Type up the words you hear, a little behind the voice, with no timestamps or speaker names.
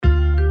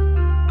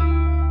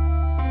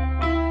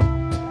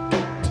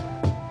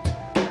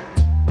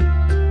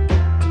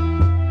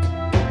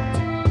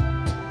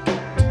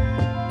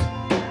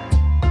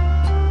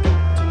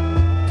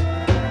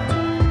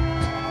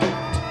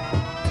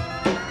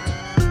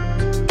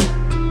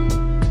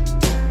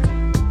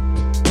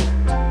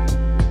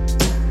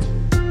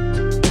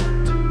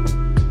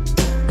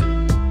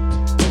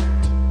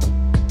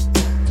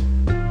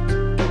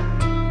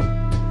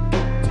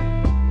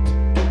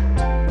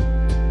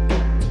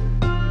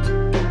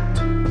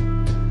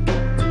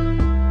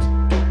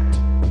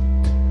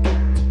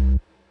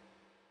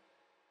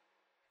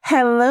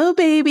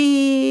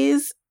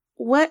babies.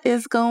 What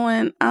is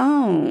going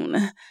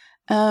on?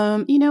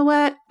 You know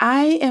what?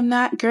 I am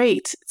not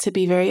great, to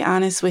be very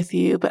honest with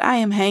you, but I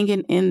am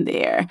hanging in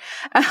there.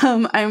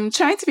 I'm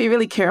trying to be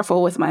really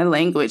careful with my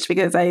language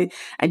because I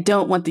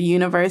don't want the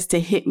universe to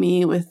hit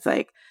me with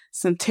like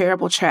some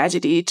terrible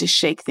tragedy to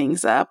shake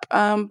things up.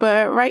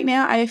 But right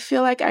now, I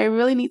feel like I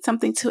really need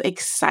something to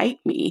excite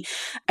me.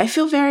 I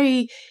feel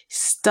very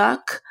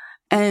stuck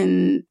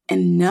and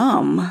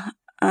numb.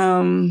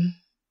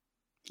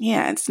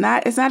 Yeah, it's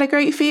not a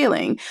great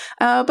feeling.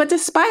 But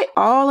despite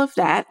all of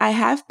that, I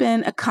have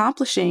been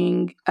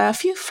accomplishing a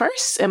few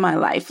firsts in my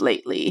life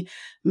lately.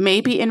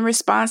 Maybe in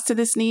response to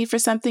this need for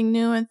something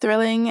new and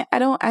thrilling. I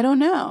don't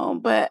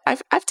know, but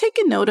I've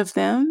taken note of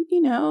them.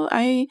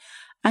 I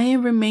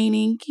am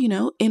remaining,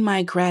 in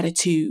my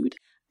gratitude.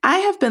 I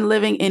have been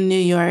living in New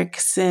York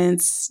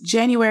since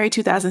January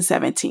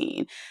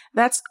 2017.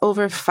 That's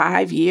over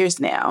 5 years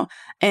now.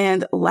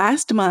 And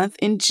last month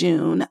in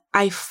June,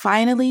 I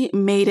finally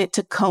made it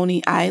to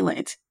Coney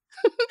Island.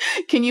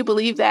 Can you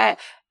believe that?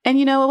 And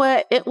you know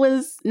what? It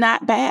was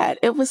not bad.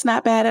 It was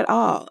not bad at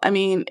all. I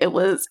mean, it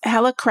was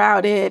hella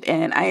crowded,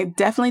 and I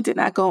definitely did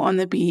not go on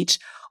the beach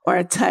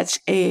or touch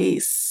a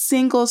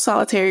single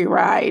solitary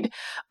ride.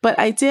 But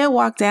I did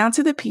walk down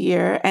to the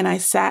pier and I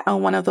sat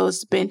on one of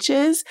those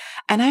benches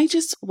and I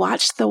just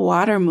watched the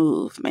water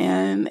move,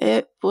 man.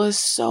 It was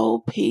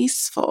so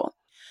peaceful.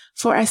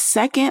 For a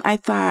second, I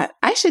thought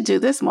I should do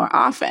this more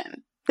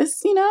often.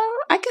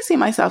 I can see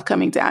myself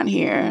coming down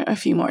here a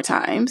few more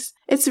times.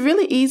 It's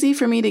really easy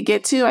for me to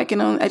get to. I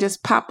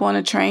just pop on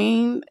a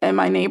train in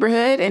my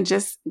neighborhood and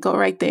just go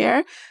right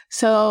there.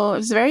 So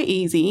it's very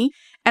easy.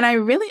 And I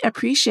really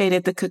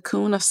appreciated the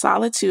cocoon of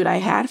solitude I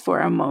had for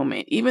a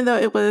moment, even though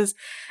it was,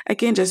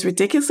 again, just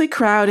ridiculously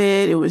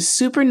crowded. It was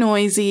super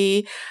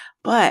noisy,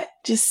 but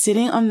just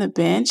sitting on the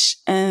bench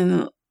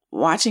and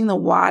watching the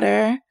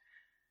water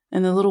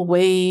and the little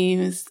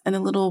waves and the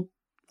little,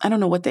 I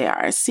don't know what they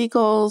are,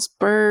 seagulls,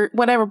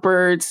 whatever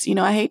birds,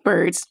 I hate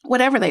birds,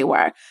 whatever they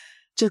were,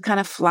 just kind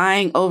of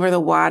flying over the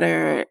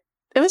water.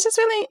 It was just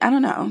really, I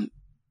don't know.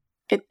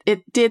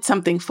 It did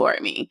something for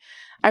me.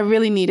 I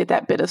really needed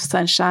that bit of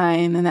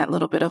sunshine and that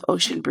little bit of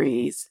ocean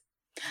breeze.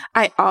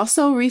 I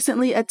also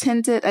recently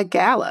attended a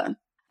gala.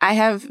 I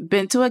have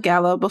been to a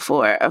gala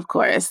before, of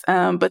course,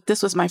 but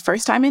this was my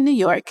first time in New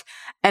York,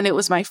 and it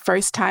was my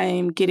first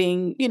time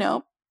getting,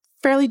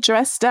 fairly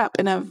dressed up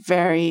in a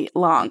very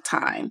long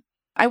time.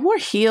 I wore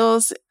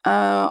heels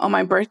on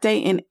my birthday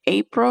in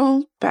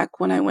April, back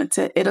when I went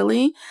to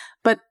Italy,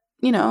 but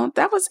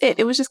that was it.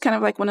 It was just kind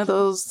of like one of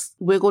those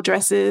wiggle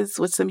dresses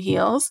with some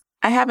heels.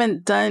 I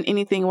haven't done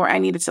anything where I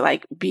needed to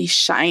like be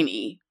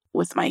shiny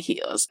with my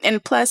heels.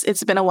 And plus,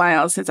 it's been a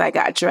while since I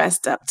got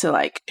dressed up to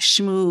like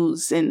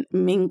schmooze and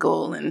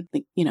mingle and,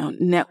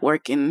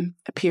 network and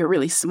appear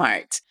really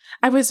smart.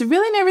 I was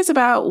really nervous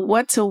about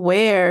what to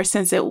wear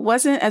since it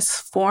wasn't as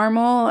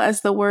formal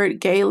as the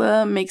word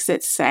gala makes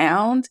it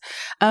sound.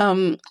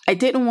 I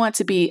didn't want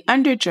to be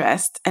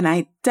underdressed, and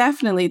I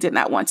definitely did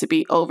not want to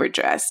be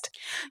overdressed.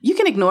 You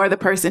can ignore the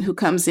person who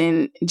comes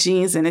in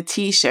jeans and a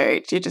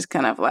t-shirt. You're just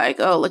kind of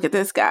like, oh, look at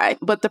this guy.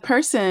 But the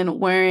person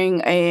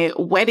wearing a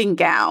wedding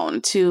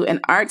gown to an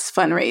arts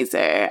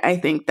fundraiser, I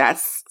think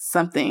that's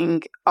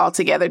something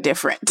altogether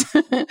different.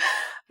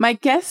 My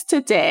guest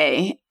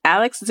today,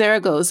 Alex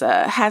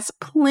Zaragoza, has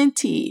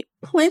plenty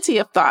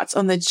of thoughts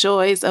on the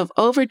joys of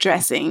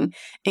overdressing,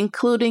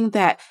 including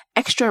that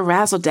extra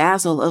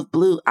razzle-dazzle of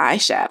blue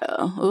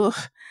eyeshadow.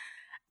 Oof.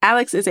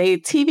 Alex is a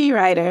TV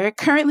writer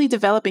currently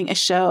developing a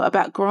show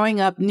about growing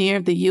up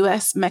near the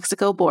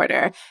U.S.-Mexico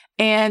border,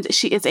 and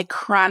she is a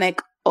chronic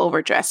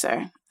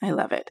overdresser. I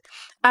love it.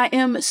 I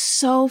am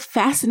so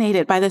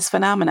fascinated by this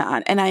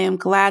phenomenon, and I am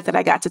glad that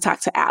I got to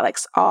talk to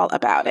Alex all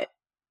about it.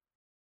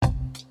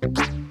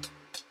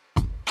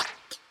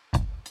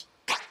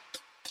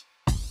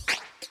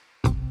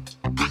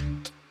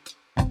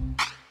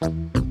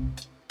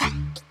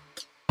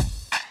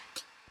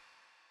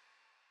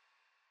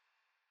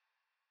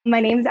 My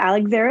name is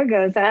Alex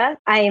Zaragoza.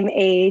 I am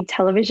a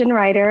television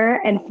writer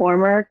and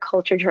former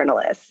culture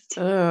journalist,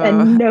 a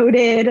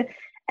noted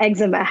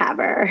eczema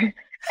haver,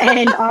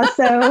 and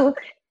also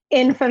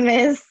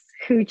infamous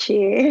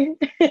hoochie.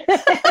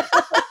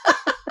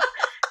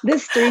 The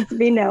streets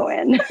be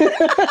knowing.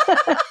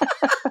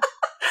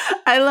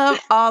 I love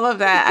all of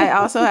that. I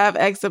also have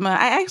eczema.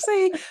 I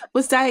actually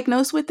was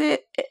diagnosed with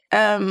it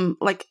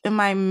like in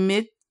my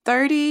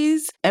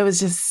mid-30s. It was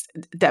just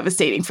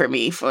devastating for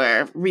me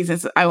for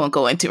reasons I won't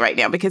go into right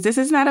now because this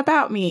is not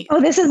about me.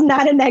 Oh, this is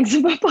not an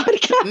eczema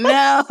podcast?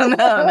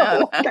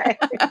 No. Okay.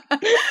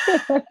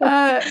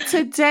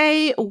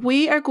 Today,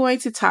 we are going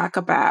to talk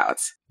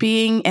about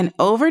being an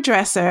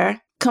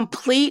overdresser,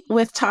 complete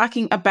with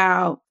talking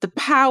about the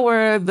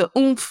power, the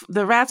oomph,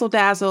 the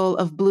razzle-dazzle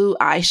of blue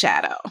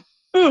eyeshadow.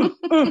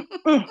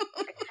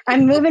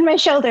 I'm moving my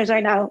shoulders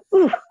right now.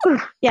 Ooh,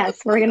 ooh.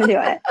 Yes, we're going to do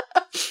it.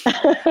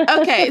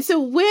 Okay, so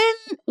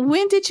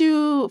when did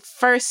you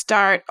first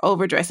start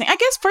overdressing? I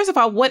guess first of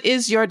all, what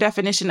is your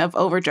definition of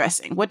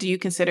overdressing? What do you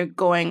consider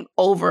going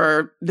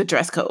over the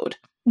dress code?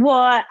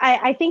 Well,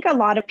 I think a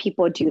lot of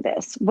people do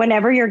this.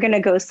 Whenever you're going to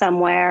go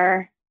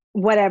somewhere,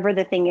 whatever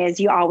the thing is,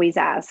 you always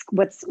ask,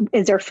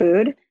 is there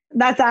food?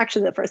 That's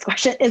actually the first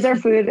question. Is there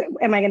food?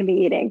 Am I going to be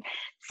eating?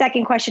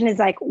 Second question is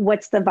like,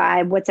 what's the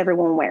vibe? What's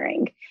everyone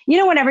wearing? You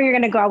know, whenever you're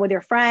going to go out with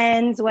your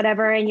friends,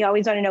 whatever, and you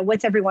always want to know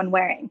what's everyone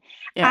wearing.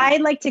 Yeah. I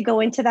like to go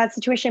into that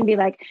situation and be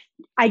like,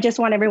 I just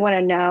want everyone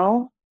to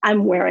know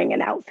I'm wearing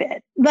an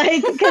outfit.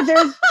 Like, because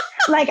there's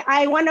like,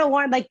 I want to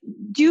like,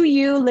 do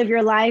you live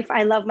your life?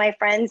 I love my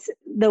friends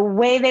the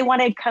way they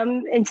want to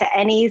come into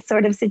any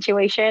sort of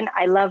situation.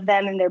 I love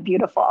them and they're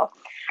beautiful.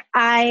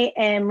 I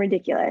am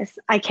ridiculous.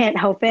 I can't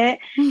help it.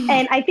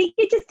 And I think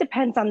it just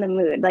depends on the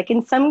mood. Like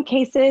in some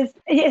cases,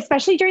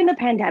 especially during the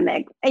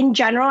pandemic, in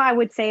general, I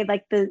would say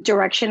like the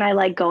direction I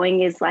like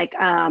going is like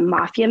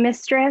Mafia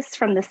Mistress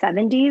from the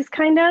 70s,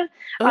 kind of.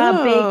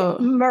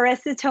 Big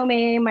Marissa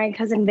Tomei, my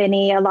cousin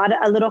Vinny, a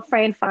little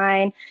Fran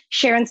Fine,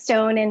 Sharon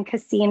Stone in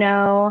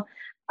Casino,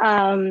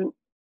 Goodfella.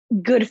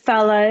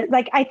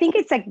 Like, I think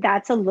it's like,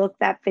 that's a look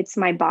that fits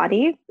my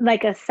body,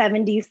 like a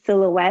 70s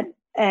silhouette.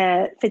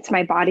 Fits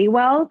my body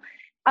well.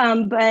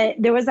 But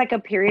there was like a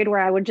period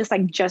where I would just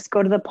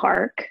go to the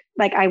park.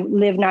 Like I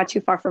live not too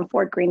far from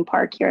Fort Greene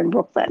Park here in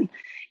Brooklyn.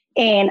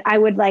 And I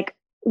would like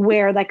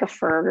wear like a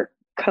fur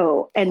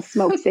coat and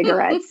smoke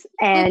cigarettes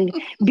and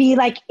be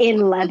like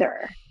in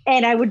leather.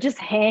 And I would just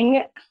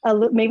hang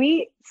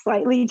maybe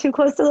slightly too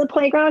close to the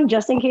playground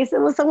just in case it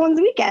was someone's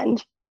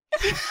weekend.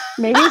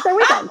 Maybe it's their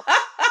weekend.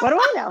 What do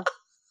I know?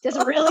 Just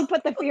really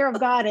put the fear of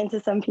God into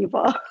some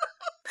people.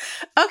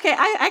 Okay,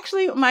 I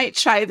actually might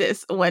try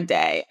this one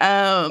day.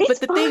 But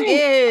the thing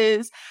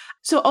is,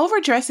 so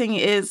overdressing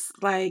is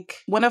like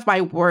one of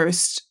my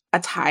worst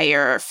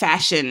attire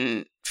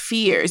fashion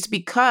fears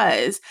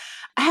because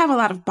I have a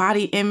lot of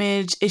body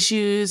image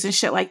issues and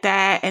shit like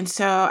that. And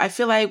so I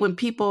feel like when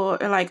people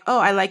are like, oh,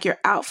 I like your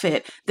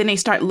outfit, then they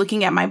start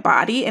looking at my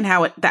body and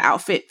how the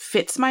outfit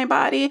fits my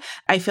body.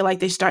 I feel like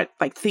they start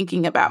like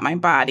thinking about my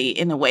body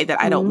in a way that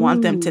I don't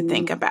want them to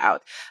think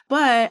about.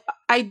 But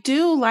I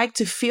do like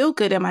to feel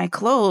good in my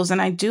clothes,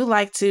 and I do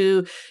like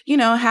to,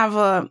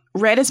 have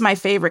red is my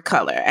favorite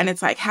color. And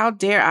it's like, how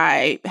dare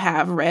I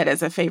have red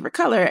as a favorite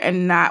color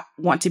and not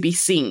want to be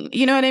seen?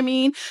 You know what I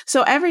mean?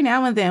 So every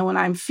now and then when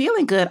I'm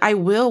feeling good, I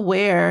will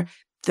wear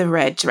the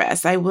red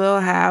dress. I will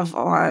have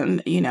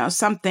on,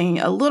 something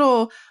a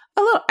little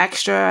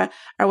extra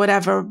or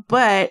whatever,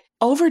 but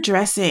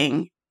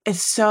overdressing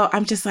is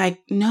I'm just like,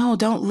 no,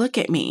 don't look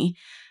at me.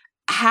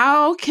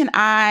 How can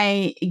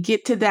I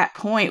get to that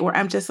point where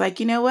I'm just like,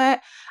 you know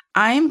what?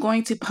 I am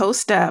going to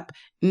post up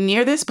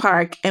near this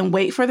park and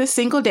wait for the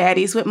single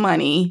daddies with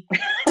money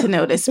to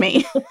notice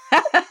me.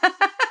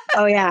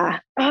 Oh, yeah.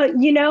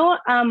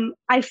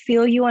 I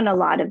feel you on a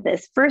lot of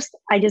this. First,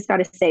 I just got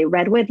to say,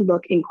 red would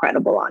look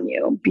incredible on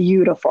you.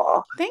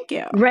 Beautiful. Thank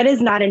you. Red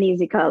is not an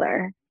easy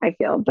color, I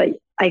feel, but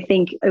I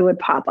think it would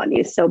pop on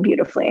you so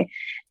beautifully.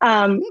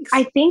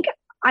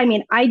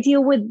 I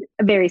deal with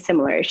very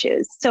similar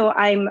issues. So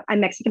I'm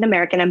Mexican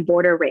American. I'm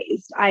border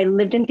raised. I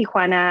lived in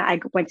Tijuana.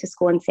 I went to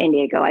school in San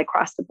Diego. I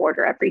crossed the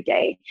border every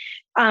day.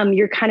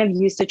 You're kind of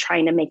used to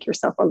trying to make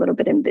yourself a little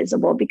bit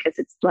invisible because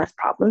it's less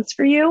problems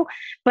for you.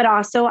 But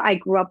also I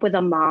grew up with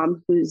a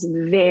mom who's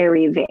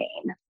very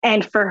vain.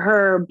 And for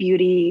her,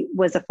 beauty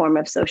was a form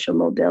of social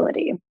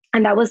mobility.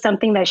 And that was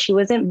something that she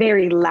wasn't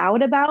very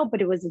loud about,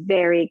 but it was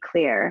very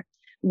clear.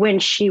 When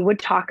she would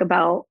talk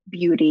about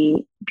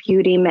beauty,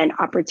 beauty meant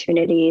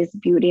opportunities,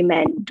 beauty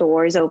meant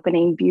doors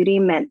opening, beauty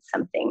meant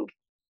something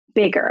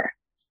bigger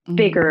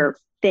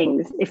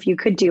things if you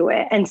could do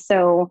it. And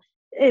so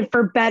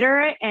for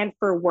better and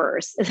for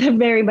worse,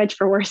 very much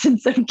for worse in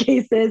some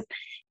cases,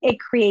 it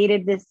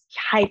created this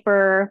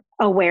hyper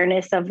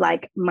awareness of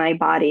like my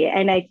body.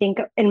 And I think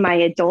in my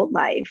adult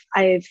life,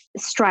 I've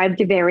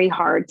strived very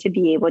hard to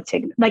be able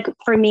to, like,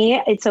 for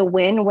me, it's a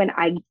win when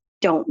I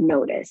don't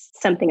notice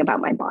something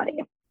about my body.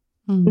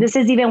 This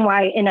is even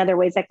why, in other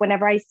ways, like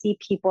whenever I see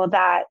people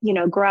that,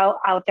 grow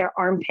out their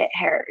armpit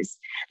hairs,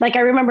 like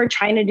I remember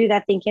trying to do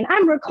that thinking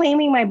I'm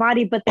reclaiming my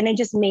body, but then it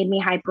just made me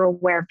hyper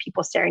aware of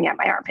people staring at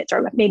my armpits,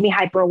 or made me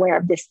hyper aware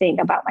of this thing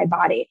about my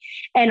body.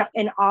 And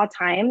in all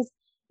times,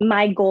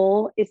 my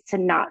goal is to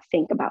not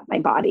think about my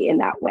body in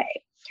that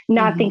way.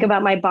 Not think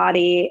about my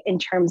body in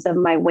terms of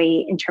my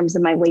weight, in terms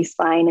of my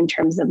waistline, in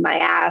terms of my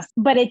ass.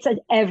 But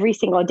every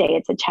single day,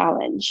 it's a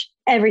challenge,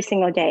 every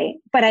single day.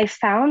 But I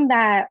found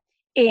that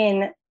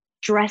in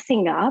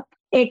dressing up,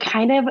 it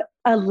kind of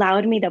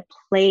allowed me to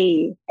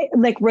play,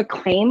 like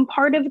reclaim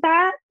part of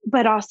that,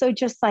 but also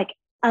just like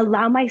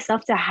allow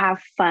myself to have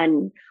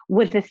fun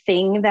with the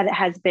thing that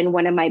has been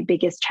one of my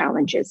biggest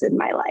challenges in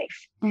my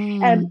life.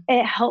 And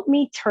it helped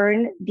me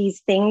turn these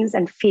things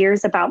and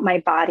fears about my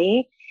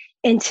body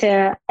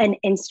into an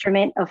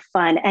instrument of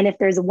fun. And if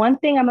there's one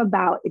thing I'm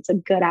about, it's a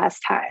good ass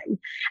time.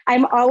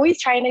 I'm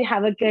always trying to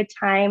have a good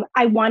time.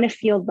 I want to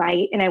feel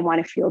right and I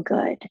want to feel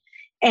good.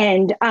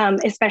 And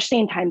especially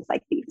in times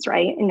like these,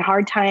 right? In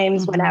hard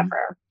times,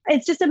 whenever.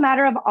 It's just a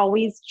matter of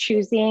always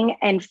choosing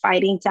and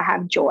fighting to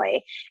have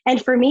joy.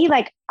 And for me,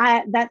 like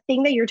that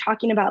thing that you're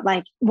talking about,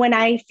 like when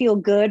I feel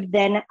good,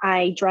 then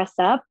I dress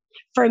up.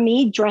 For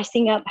me,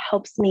 dressing up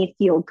helps me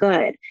feel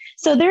good.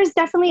 So there's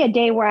definitely a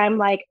day where I'm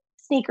like,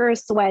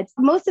 sneakers, sweats.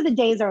 Most of the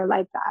days are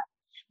like that.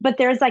 But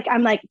there's like,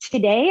 I'm like,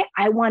 today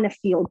I want to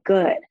feel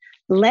good.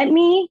 Let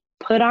me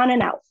put on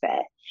an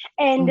outfit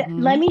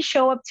and let me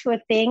show up to a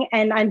thing.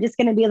 And I'm just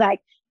going to be like,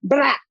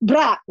 blah,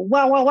 blah,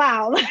 wow, wow,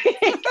 wow.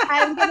 Like,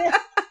 I'm going to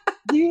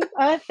do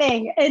a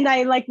thing. And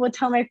I like will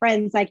tell my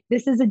friends, like,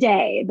 this is a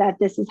day that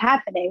this is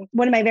happening.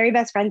 One of my very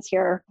best friends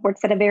here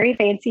works at a very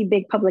fancy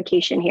big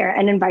publication here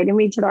and invited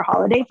me to their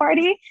holiday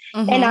party.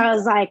 And I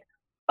was like,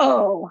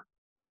 oh,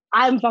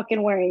 I'm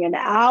fucking wearing an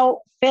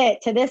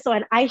outfit to this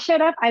one. I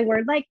showed up, I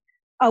wore like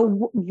a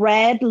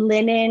red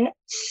linen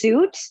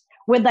suit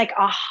with like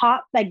a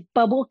hot, like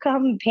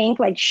bubblegum pink,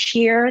 like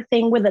sheer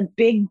thing with a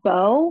big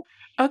bow.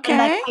 Okay. And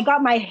like I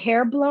got my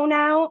hair blown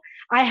out.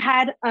 I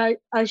had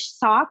a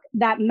sock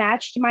that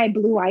matched my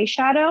blue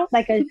eyeshadow,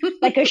 like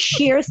a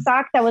sheer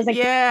sock that was like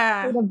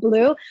of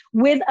blue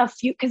with a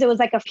few, because it was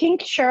like a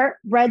pink shirt,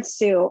 red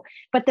suit,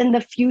 but then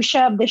the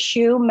fuchsia of the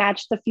shoe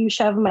matched the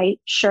fuchsia of my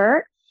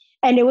shirt.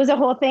 And it was a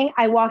whole thing.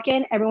 I walk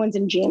in, everyone's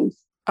in jeans.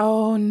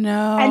 Oh,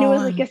 no. And it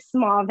was like a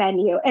small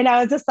venue. And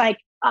I was just like,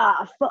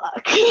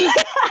 fuck.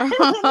 I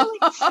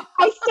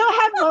still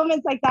have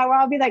moments like that where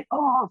I'll be like,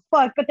 oh,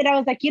 fuck. But then I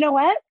was like, you know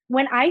what?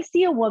 When I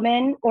see a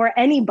woman or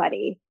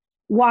anybody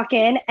walk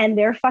in and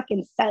they're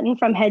fucking satin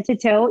from head to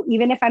toe,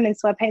 even if I'm in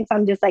sweatpants,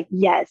 I'm just like,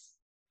 yes.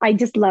 I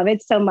just love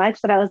it so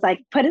much that I was like,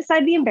 put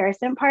aside the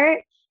embarrassment part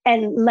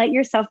and let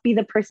yourself be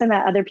the person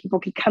that other people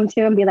could come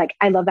to and be like,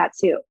 I love that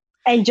too.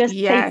 And just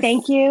say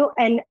thank you.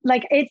 And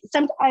like, I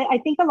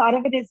think a lot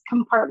of it is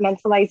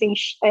compartmentalizing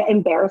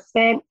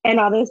embarrassment and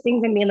all those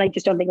things and being like,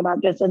 just don't think about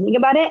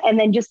it. And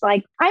then just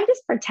like, I'm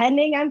just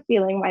pretending I'm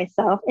feeling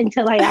myself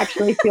until I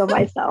actually feel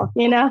myself,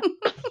 you know?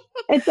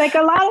 It's like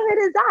a lot of it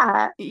is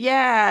that.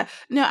 Yeah.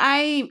 No,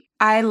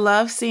 I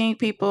love seeing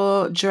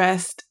people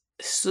dressed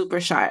super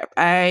sharp.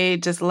 I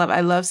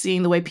love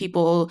seeing the way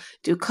people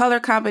do color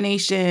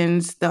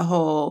combinations, the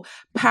whole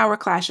power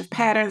clash of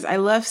patterns. I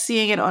love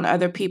seeing it on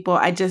other people.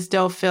 I just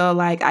don't feel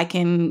like I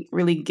can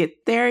really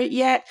get there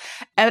yet.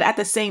 And at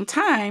the same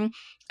time,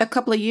 a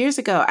couple of years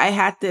ago, I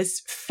had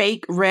this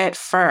fake red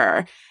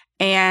fur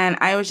and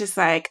I was just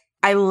like,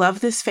 I love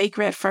this fake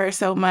red fur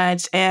so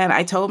much. And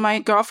I told my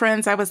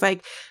girlfriends, I was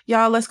like,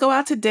 y'all, let's go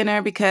out to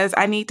dinner because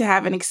I need to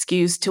have an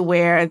excuse to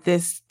wear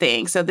this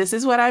thing. So this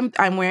is what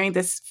I'm wearing,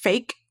 this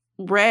fake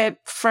red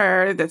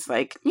fur that's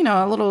like, you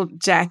know, a little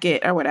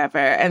jacket or whatever.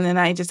 And then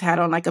I just had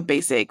on like a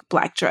basic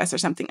black dress or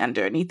something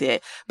underneath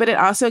it. But it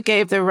also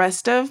gave the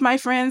rest of my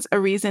friends a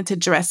reason to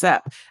dress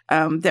up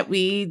that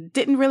we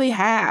didn't really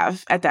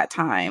have at that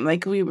time.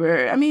 Like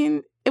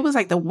it was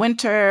like the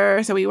winter,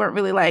 so we weren't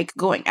really like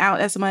going out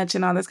as much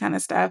and all this kind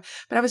of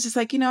stuff. But I was just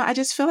like, you know, I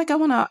just feel like I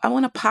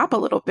wanna pop a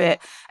little bit.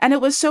 And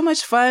it was so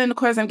much fun. And of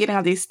course, I'm getting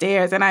on these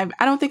stairs, and I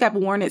don't think I've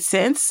worn it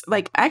since.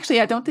 Like,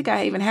 actually, I don't think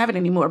I even have it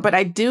anymore. But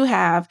I do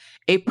have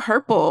a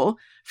purple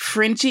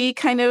fringy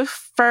kind of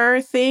fur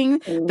thing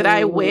that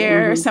I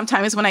wear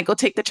sometimes when I go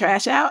take the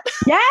trash out.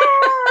 Yeah,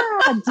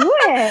 do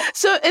it.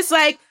 So it's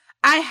like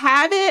I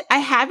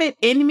have it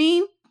in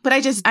me. But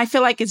I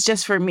feel like it's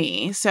just for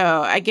me.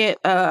 So I get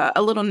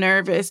a little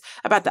nervous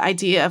about the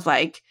idea of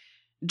like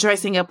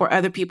dressing up where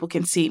other people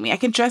can see me. I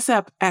can dress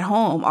up at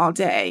home all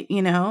day,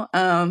 you know?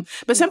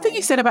 But something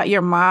you said about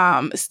your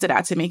mom stood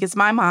out to me because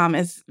my mom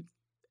is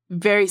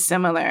very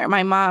similar.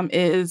 My mom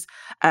is,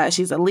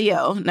 she's a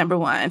Leo, number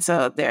one.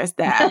 So there's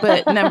that.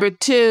 But number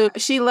two,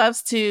 she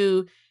loves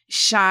to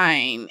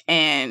shine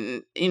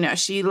and, you know,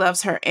 she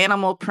loves her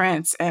animal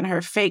prints and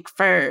her fake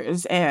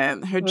furs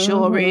and her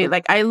jewelry.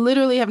 Like, I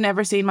literally have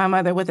never seen my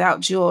mother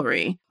without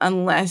jewelry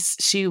unless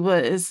she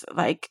was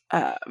like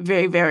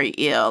very, very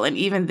ill. And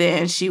even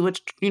then she would,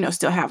 you know,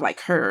 still have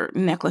like her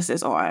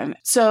necklaces on.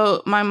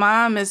 So my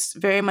mom is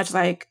very much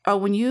like, oh,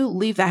 when you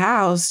leave the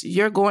house,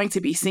 you're going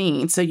to be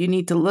seen. So you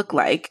need to look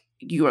like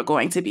you are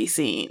going to be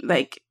seen.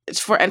 Like,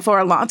 for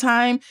a long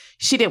time,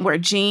 she didn't wear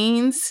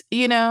jeans,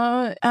 you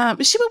know.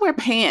 She would wear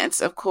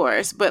pants, of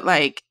course, but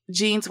like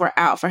jeans were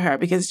out for her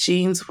because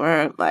jeans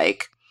were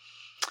like,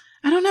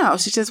 I don't know.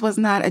 She just was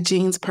not a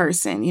jeans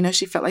person. You know,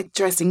 she felt like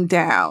dressing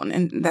down,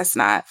 and that's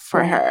not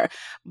for her.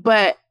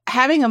 But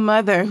having a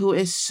mother who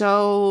is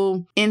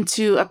so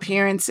into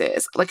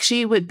appearances, like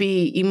she would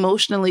be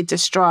emotionally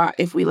distraught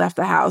if we left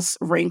the house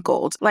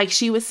wrinkled. Like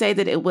she would say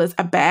that it was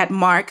a bad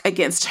mark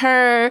against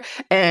her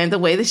and the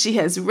way that she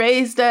has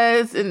raised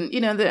us. And,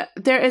 you know,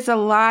 there is a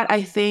lot,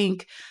 I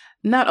think,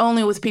 not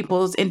only with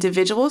people's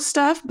individual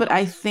stuff, but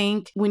I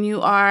think when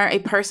you are a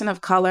person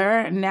of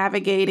color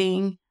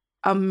navigating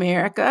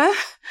America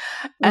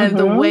and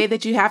the way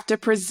that you have to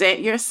present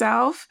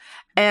yourself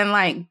and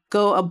like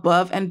go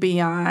above and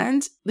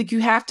beyond. Like you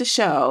have to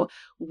show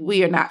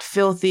we are not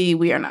filthy,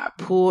 we are not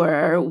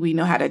poor, we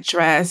know how to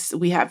dress,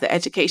 we have the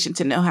education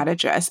to know how to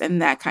dress and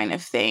that kind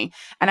of thing.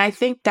 And I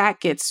think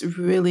that gets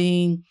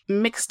really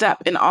mixed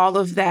up in all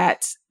of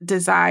that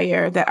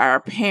desire that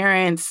our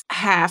parents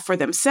have for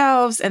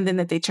themselves and then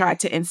that they try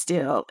to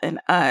instill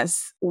in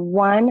us.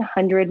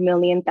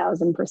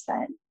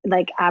 100,000,000%.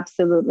 Like,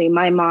 absolutely.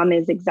 My mom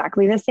is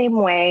exactly the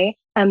same way.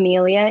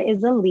 Amelia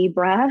is a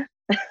Libra.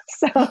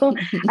 So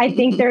I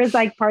think there's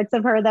like parts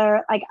of her that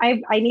are like,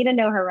 I need to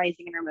know her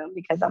rising and her moon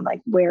because I'm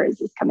like, where is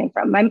this coming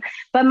from?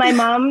 But my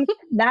mom,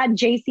 that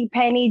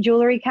JCPenney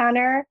jewelry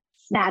counter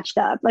snatched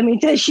up. Let me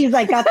tell you, she's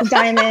like got the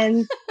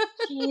diamonds.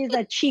 She's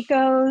a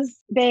Chico's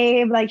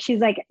babe. Like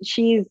she's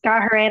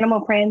got her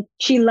animal print.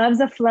 She loves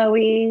a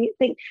flowy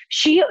thing.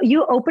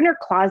 You open her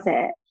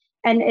closet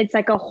and it's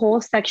like a whole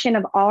section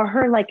of all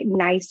her like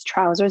nice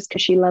trousers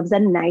because she loves a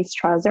nice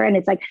trouser. And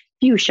it's like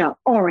fuchsia,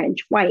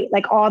 orange, white,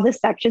 like all the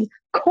sections,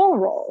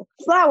 coral,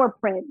 flower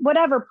print,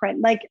 whatever print,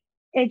 like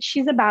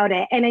she's about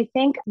it. And I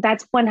think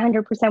that's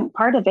 100%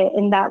 part of it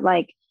in that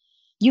like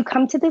you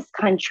come to this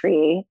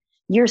country,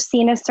 you're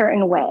seen a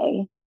certain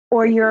way,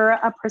 or you're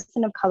a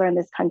person of color in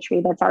this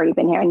country that's already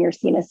been here and you're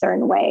seen a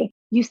certain way.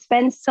 You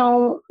spend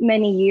so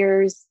many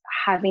years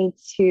having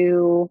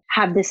to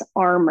have this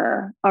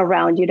armor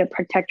around you to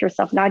protect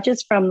yourself, not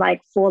just from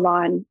like full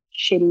on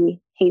shitty,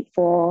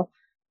 hateful,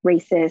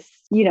 racist,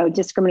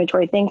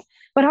 discriminatory things,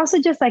 but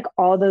also just like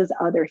all those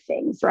other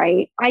things,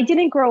 right? I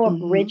didn't grow up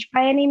rich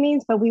by any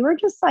means, but we were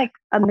just like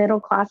a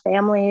middle-class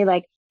family,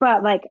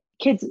 but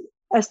kids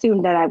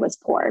assumed that I was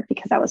poor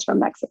because I was from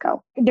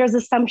Mexico. There's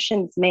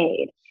assumptions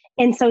made.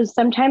 And so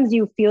sometimes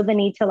you feel the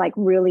need to like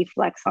really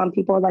flex on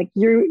people. Like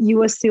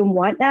you assume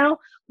what now?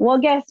 Well,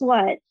 guess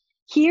what?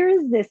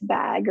 Here's this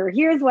bag or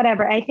here's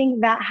whatever. I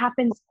think that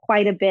happens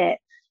quite a bit,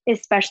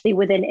 especially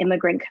within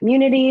immigrant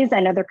communities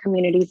and other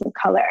communities of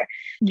color.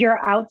 Your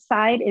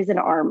outside is an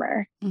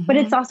armor, but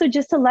it's also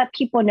just to let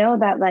people know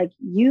that like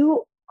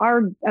you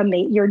are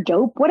you're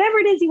dope, whatever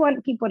it is you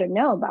want people to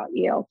know about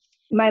you.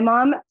 My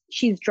mom,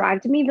 she's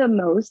dragged me the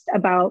most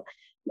about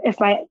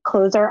if my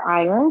clothes are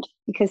ironed,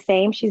 because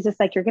she's just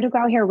like, you're going to go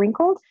out here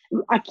wrinkled,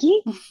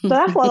 aquí,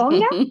 toda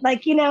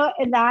fodonga,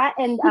 and that,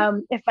 and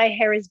if my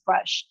hair is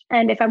brushed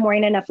and if I'm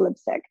wearing enough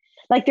lipstick,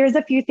 like there's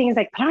a few things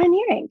like put on an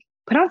earring,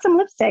 put on some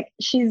lipstick.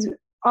 She's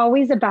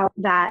always about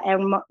that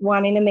and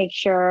wanting to make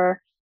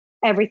sure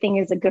everything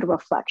is a good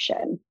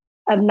reflection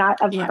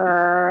of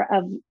her,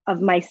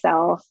 of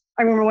myself.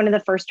 I remember one of the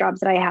first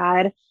jobs that I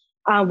had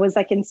was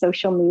like in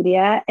social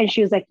media. And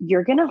she was like,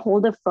 you're going to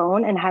hold a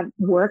phone and have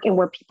work and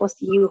where people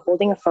see you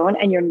holding a phone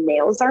and your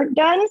nails aren't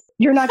done.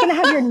 You're not going to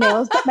have your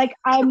nails done. Like,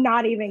 I'm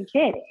not even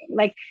kidding.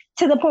 Like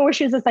to the point where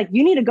she was just like,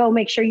 you need to go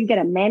make sure you get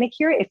a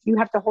manicure if you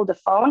have to hold a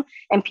phone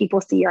and people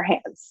see your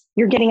hands.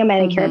 You're getting a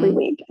manicure every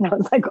week. And I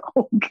was like,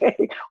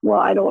 okay, well,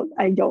 I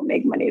don't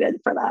make money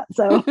for that.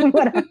 So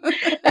whatever.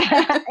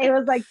 It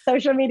was like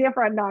social media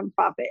for a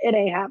nonprofit. It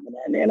ain't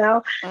happening,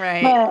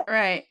 Right.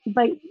 Right.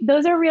 But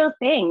those are real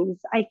things.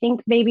 I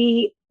think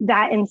maybe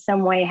that in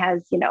some way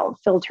has,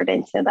 filtered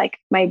into like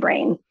my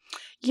brain.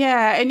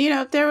 Yeah. And,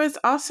 there was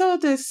also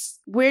this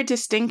weird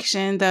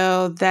distinction,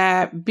 though,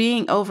 that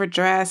being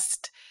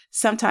overdressed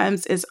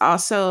sometimes is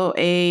also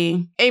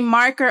a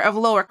marker of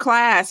lower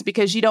class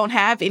because you don't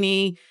have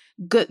you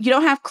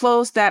don't have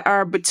clothes that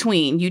are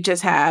between. You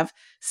just have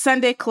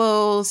Sunday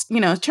clothes,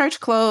 church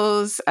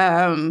clothes,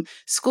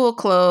 school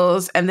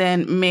clothes, and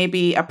then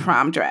maybe a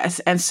prom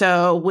dress. And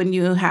so when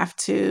you have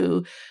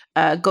to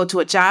go to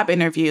a job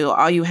interview,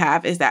 all you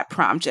have is that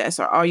prom dress,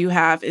 or all you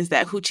have is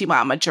that hoochie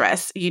mama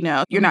dress.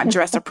 You're not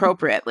dressed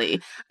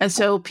appropriately. And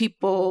so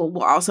people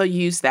will also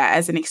use that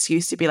as an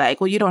excuse to be like,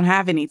 well, you don't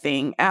have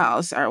anything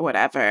else or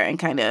whatever, and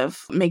kind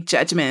of make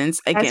judgments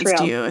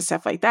against you and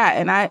stuff like that.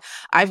 And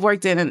I've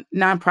worked in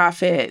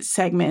nonprofit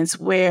segments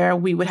where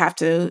we would have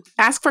to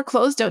ask for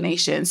clothes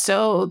donations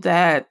so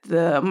that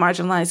the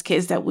marginalized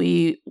kids that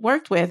we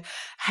worked with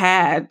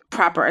had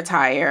proper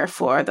attire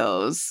for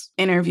those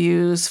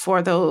interviews,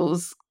 for those,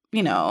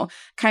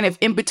 kind of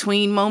in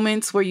between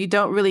moments where you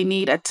don't really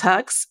need a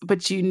tux,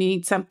 but you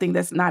need something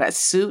that's not a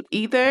suit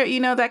either,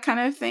 that kind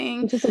of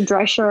thing. Just a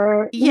dress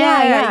shirt.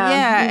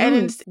 Yeah.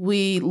 And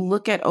we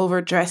look at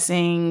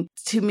overdressing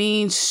to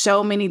mean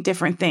so many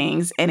different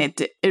things. And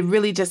it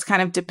really just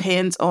kind of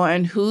depends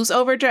on who's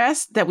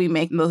overdressed that we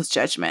make those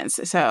judgments.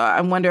 So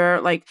I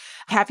wonder, like,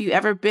 have you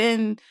ever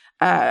been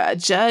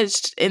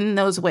judged in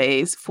those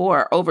ways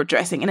for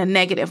overdressing in a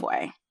negative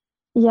way?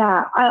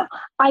 Yeah,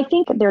 I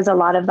think there's a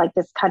lot of like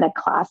this kind of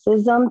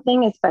classism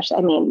thing,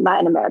 especially,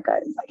 Latin America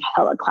is like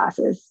hella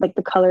classes, like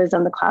the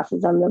colorism, the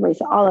classism, the race,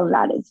 all of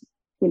that is,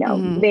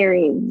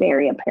 very,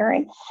 very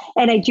apparent.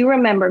 And I do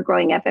remember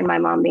growing up and my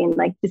mom being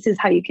like, this is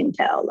how you can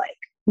tell, like,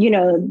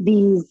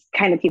 these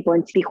kind of people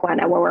in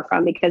Tijuana where we're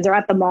from, because they're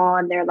at the mall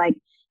and they're like,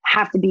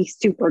 have to be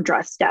super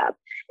dressed up.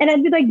 And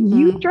I'd be like,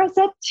 you dress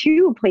up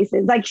too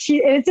places. Like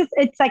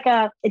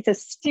it's a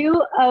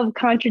stew of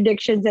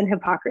contradictions and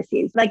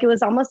hypocrisies. Like it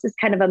was almost this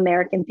kind of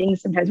American thing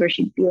sometimes where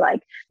she'd be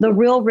like, the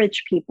real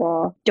rich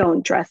people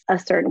don't dress a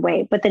certain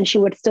way, but then she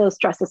would still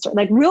dress a certain,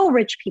 like real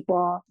rich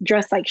people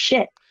dress like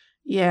shit.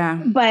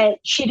 Yeah. But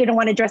she didn't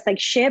want to dress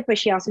like shit, but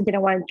she also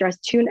didn't want to dress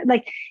too,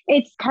 like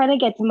it's kind of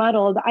gets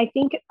muddled. I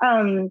think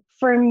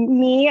for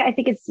me, I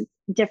think it's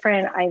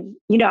different.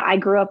 I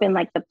grew up in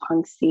like the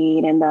punk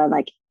scene and the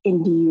like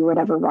indie or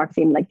whatever rock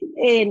scene, like,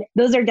 and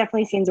those are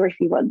definitely scenes where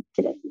people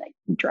didn't like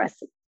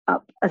dress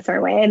up a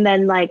certain way, and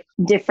then like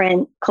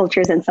different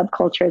cultures and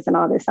subcultures and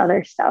all this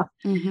other stuff.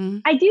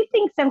 I do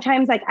think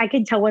sometimes like I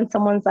could tell when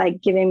someone's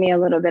like giving me a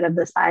little bit of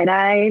the side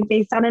eye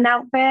based on an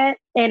outfit,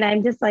 and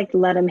I'm just like,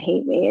 let them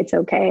hate me, it's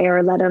okay,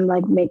 or let them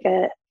like make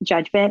a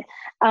judgment.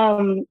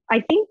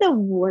 I think the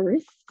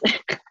worst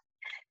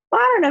well,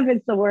 I don't know if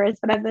it's the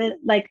worst, but I've been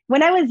like,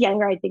 when I was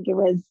younger, I think it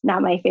was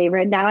not my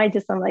favorite. Now I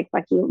just, I'm like,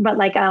 fuck you. But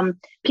like,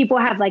 people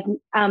have like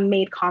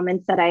made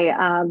comments that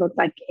I looked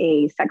like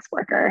a sex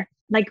worker.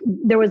 Like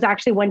there was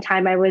actually one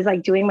time I was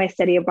like doing my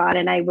study abroad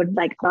and I would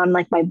like on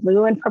like my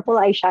blue and purple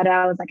eyeshadow.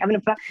 I was like, I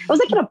was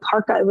like in a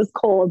parka. It was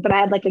cold, but I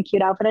had like a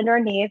cute outfit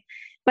underneath.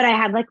 But I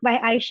had like my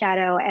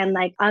eyeshadow and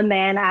like a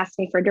man asked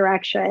me for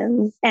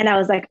directions. And I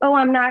was like, oh,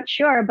 I'm not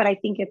sure, but I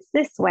think it's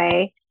this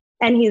way.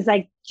 And he's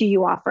like, do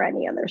you offer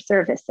any other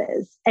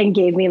services? And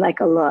gave me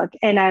like a look.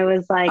 And I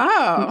was like,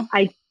 oh,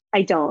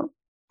 I don't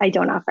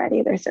offer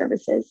any other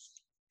services.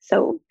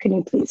 So can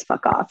you please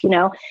fuck off? You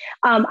know,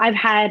 I've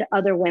had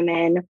other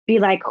women be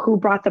like, who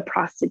brought the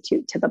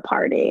prostitute to the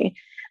party?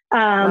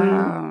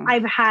 wow.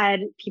 I've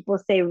had people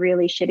say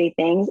really shitty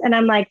things. And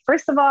I'm like,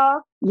 first of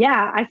all,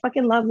 yeah, I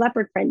fucking love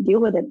leopard print. Deal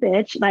with it,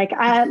 bitch. Like,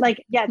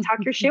 yeah,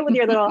 talk your shit with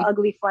your little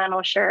ugly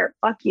flannel shirt.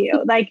 Fuck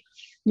you. Like,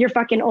 your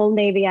fucking Old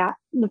Navy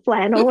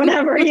flannel,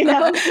 whatever, you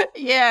know?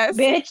 Yes.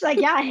 Bitch, like,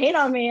 yeah, hate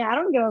on me. I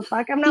don't give a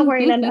fuck. I'm not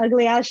wearing an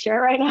ugly ass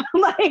shirt right now.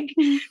 Like,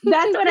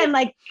 that's what I'm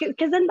like,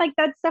 because then like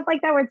that stuff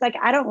like that where it's like,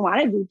 I don't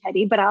want to be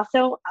petty, but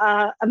also,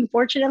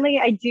 unfortunately,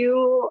 I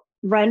do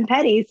run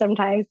petty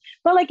sometimes.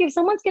 But like, if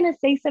someone's going to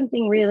say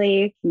something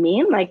really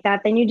mean like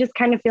that, then you just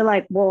kind of feel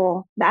like,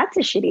 well, that's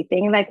a shitty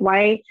thing. Like,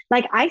 why?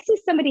 Like, I see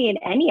somebody in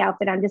any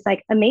outfit, I'm just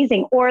like,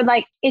 amazing. Or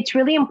like, it's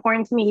really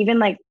important to me, even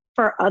like,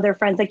 for other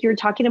friends, like you were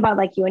talking about,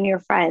 like you and your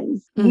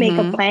friends make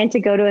a plan to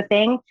go to a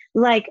thing.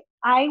 Like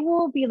I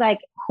will be like,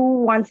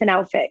 who wants an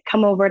outfit?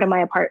 Come over to my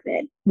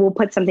apartment. We'll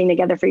put something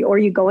together for you. Or are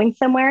you going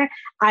somewhere?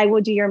 I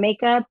will do your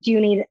makeup. Do you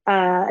need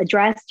a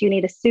dress? Do you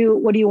need a suit?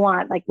 What do you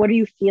want? Like, what are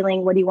you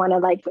feeling? What do you want to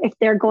like, if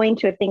they're going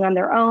to a thing on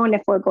their own,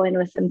 if we're going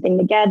to something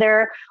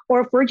together,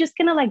 or if we're just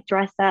going to like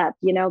dress up,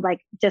 you know,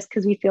 like just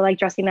because we feel like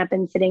dressing up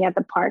and sitting at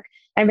the park.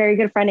 My very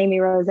good friend, Amy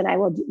Rose, and I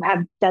will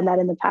have done that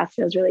in the past.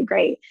 It was really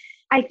great.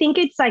 I think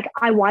it's like,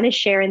 I want to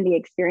share in the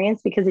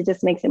experience because it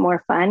just makes it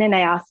more fun. And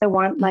I also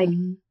want like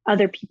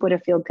other people to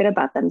feel good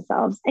about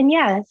themselves. And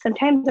yeah,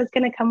 sometimes that's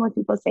going to come with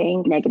people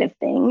saying negative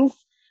things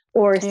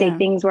or say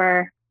things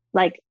where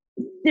like,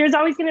 there's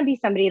always going to be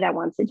somebody that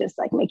wants to just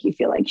like make you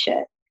feel like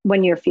shit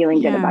when you're feeling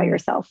good about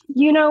yourself,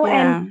 you know,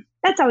 and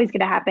that's always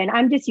going to happen.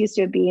 I'm just used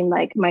to it being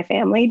like my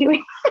family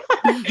doing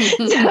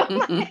so,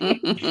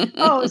 like,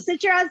 oh,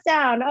 sit your ass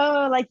down.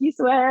 Oh, like you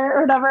swear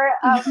or whatever.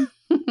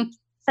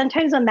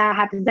 Sometimes when that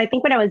happens, I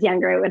think when I was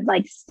younger, it would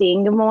like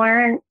sting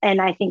more. And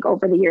I think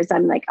over the years,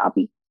 I'm like, I'll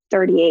be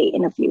 38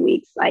 in a few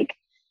weeks. Like,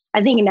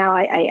 I think now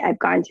I've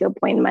gotten to a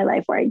point in my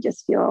life where I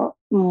just feel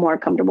more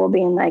comfortable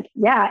being like,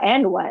 yeah,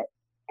 and what?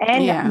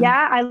 And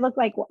yeah, I look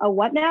like a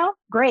what now?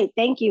 Great,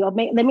 thank you.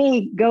 Let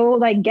me go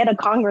like get a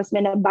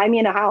congressman and buy me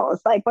in a house.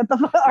 Like what the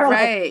fuck? Or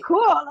like, cool,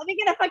 let me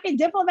get a fucking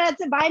diplomat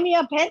to buy me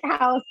a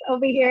penthouse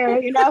over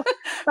here, you know?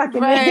 Fucking,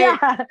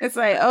 yeah. It's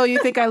like, oh,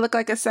 you think I look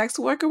like a sex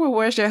worker? Well,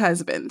 where's your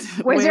husband?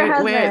 Where's your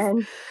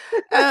husband?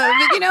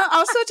 But, you know,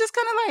 also just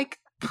kind of like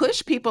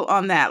push people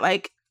on that.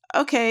 Like,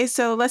 okay,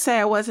 so let's say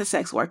I was a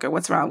sex worker.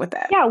 What's wrong with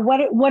that? Yeah.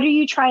 What are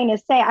you trying to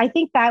say? I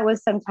think that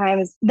was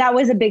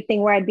a big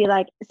thing where I'd be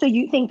like, so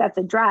you think that's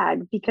a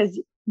drag because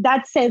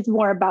that says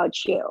more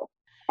about you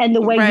and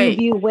the way you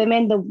view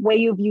women, the way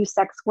you view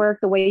sex work,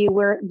 the way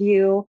you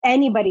view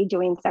anybody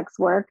doing sex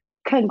work.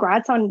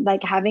 Congrats on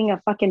like having a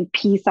fucking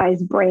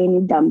pea-sized brain, you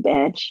dumb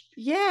bitch.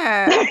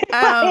 Yeah.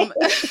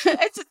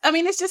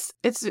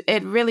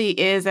 It really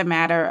is a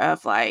matter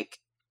of like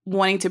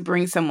wanting to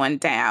bring someone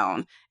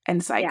down. And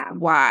it's like,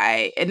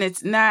 why? And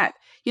it's not,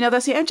 you know,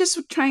 they'll say, I'm just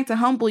trying to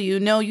humble you.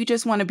 No, you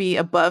just want to be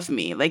above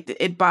me. Like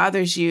it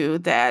bothers you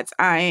that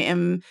I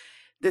am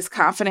this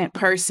confident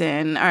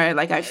person or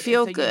like I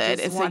feel good.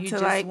 And so you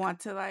just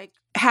want to like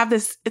have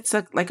this, it's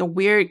like a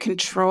weird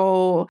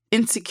control,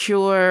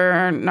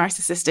 insecure,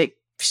 narcissistic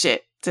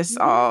shit. Just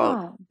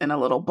all in a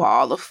little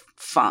ball of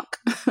funk.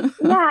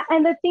 Yeah.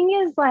 And the thing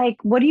is like,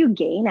 what do you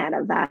gain out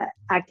of that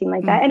acting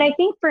like that? And I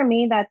think for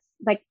me, that's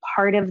like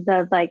part of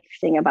the like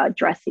thing about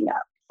dressing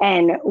up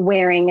and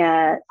wearing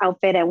a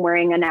outfit and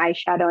wearing an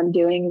eyeshadow and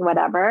doing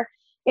whatever.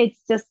 It's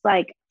just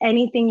like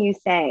anything you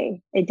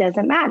say, it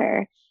doesn't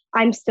matter.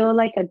 I'm still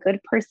like a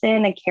good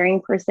person, a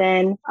caring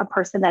person, a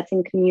person that's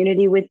in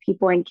community with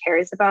people and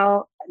cares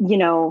about,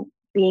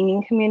 being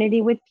in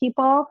community with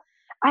people.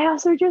 I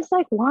also just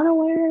like want to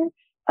wear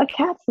a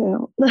cat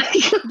suit.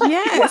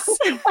 Yes.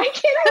 Why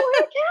can't I wear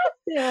a cat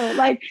suit?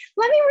 Like,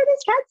 let me wear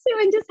this cat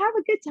suit and just have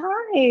a good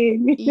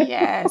time.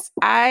 Yes.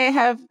 I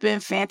have been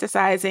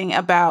fantasizing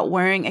about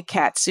wearing a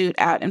cat suit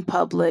out in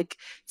public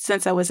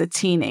since I was a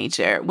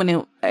teenager, when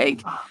it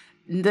like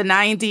the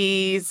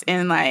 90s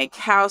and like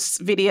house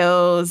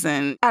videos,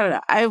 and I don't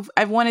know.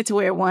 I've wanted to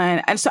wear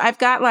one. And so I've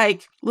got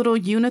like little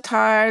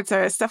unitards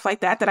or stuff like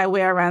that I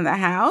wear around the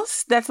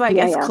house. That's like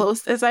as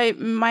close as I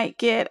might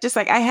get. Just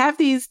like I have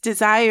these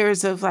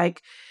desires of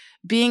like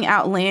being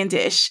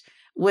outlandish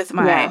with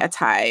my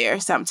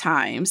attire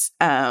sometimes.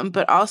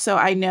 But also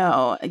I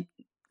know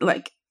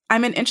like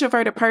I'm an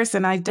introverted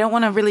person. I don't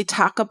want to really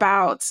talk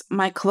about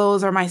my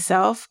clothes or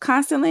myself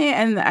constantly.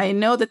 And I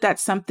know that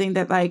that's something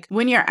that like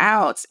when you're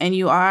out and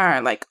you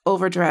are like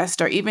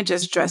overdressed or even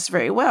just dressed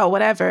very well,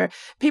 whatever,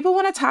 people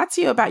want to talk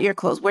to you about your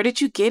clothes. Where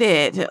did you get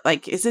it?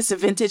 Like, is this a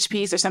vintage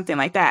piece or something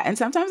like that? And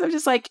sometimes I'm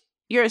just like,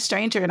 you're a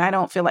stranger and I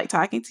don't feel like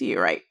talking to you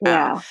right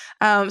now.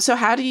 So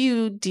how do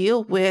you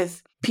deal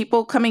with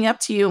people coming up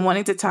to you and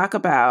wanting to talk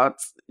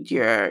about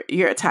your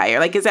attire?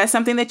 Like, is that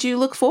something that you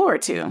look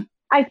forward to?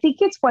 I think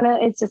it's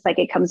just like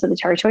it comes with the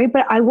territory,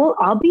 but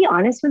I'll be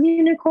honest with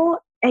you, Nicole.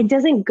 It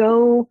doesn't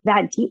go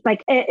that deep.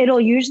 Like it'll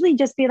usually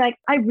just be like,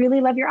 I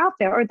really love your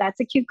outfit, or that's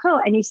a cute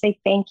coat. And you say,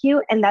 thank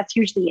you. And that's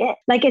usually it.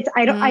 Like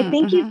I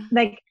think you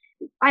like,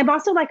 I'm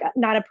also like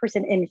not a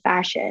person in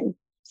fashion.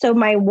 So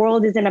my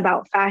world isn't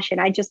about fashion.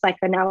 I just like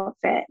an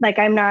outfit. Like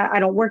I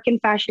don't work in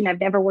fashion. I've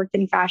never worked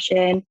in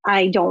fashion.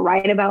 I don't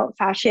write about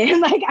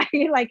fashion.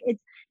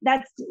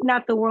 That's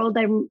not the world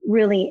I'm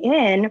really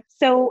in.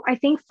 So I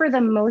think for the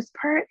most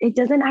part, it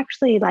doesn't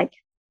actually like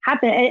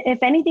happen.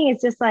 If anything,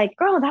 it's just like,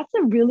 girl, that's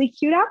a really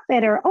cute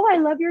outfit, or, oh, I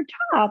love your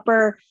top,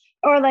 or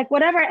like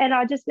whatever. And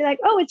I'll just be like,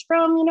 oh, it's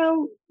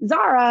from,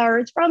 Zara, or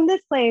it's from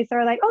this place,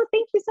 or like, oh,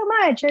 thank you so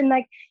much. And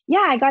like,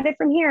 yeah, I got it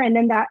from here. And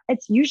then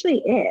it's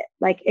usually it.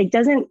 Like, it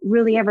doesn't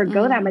really ever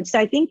go that much. So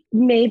I think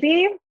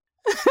maybe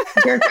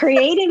you're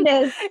creating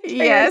this for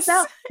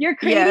yourself. You're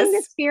creating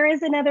this fear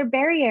as another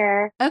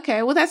barrier.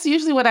 Okay. Well, that's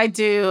usually what I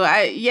do.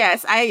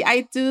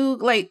 I do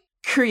like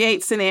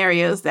create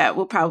scenarios that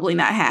will probably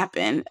not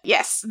happen.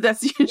 Yes,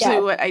 that's usually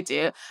what I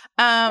do.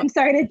 I'm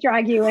sorry to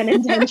drag you in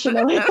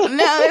intentionally. No,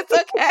 it's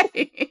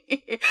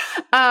okay.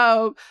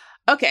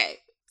 Okay.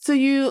 So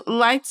you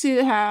like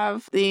to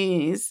have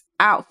these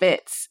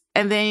outfits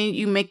and then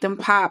you make them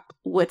pop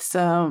with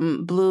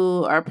some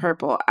blue or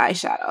purple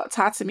eyeshadow.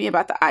 Talk to me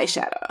about the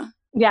eyeshadow.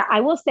 Yeah,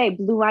 I will say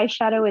blue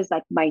eyeshadow is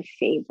like my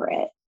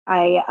favorite.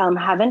 I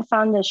haven't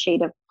found the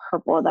shade of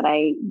purple that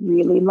I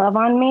really love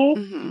on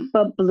me,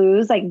 but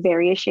blues, like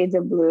various shades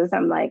of blues,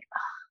 I'm like, oh,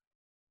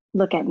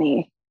 look at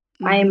me.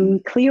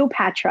 I'm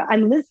Cleopatra.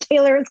 I'm Liz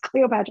Taylor's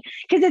Cleopatra,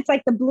 because it's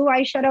like the blue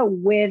eyeshadow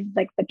with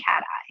like the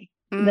cat eye,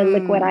 the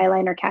liquid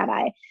eyeliner cat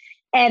eye.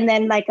 And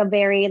then like a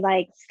very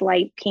like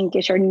slight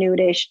pinkish or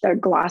nudish or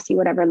glossy,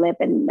 whatever lip,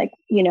 and like,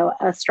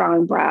 a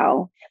strong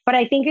brow. But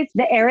I think it's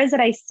the eras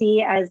that I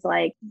see as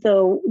like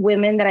the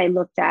women that I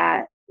looked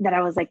at that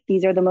I was like,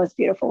 these are the most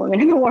beautiful women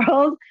in the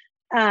world,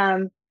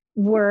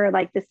 were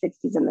like the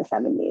 60s and the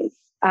 70s.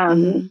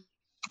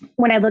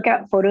 When I look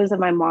at photos of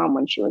my mom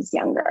when she was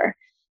younger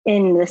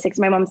in the 60s,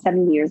 my mom's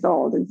 70 years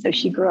old. And so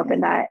she grew up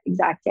in that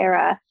exact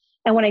era.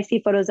 And when I see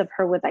photos of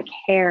her with like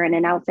hair and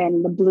an outfit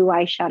and the blue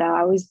eyeshadow,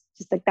 I was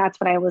just like, that's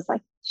when I was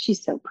like,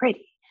 she's so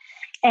pretty.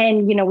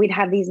 And, we'd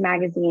have these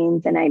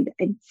magazines and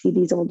I'd see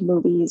these old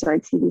movies, or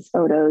I'd see these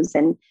photos.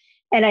 And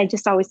I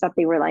just always thought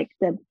they were like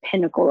the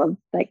pinnacle of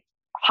like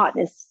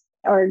hotness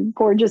or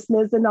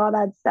gorgeousness and all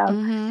that stuff.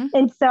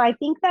 And so I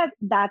think that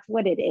that's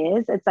what it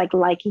is. It's like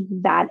liking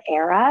that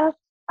era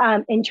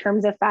in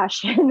terms of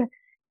fashion,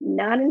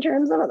 not in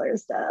terms of other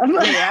stuff.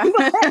 Yeah.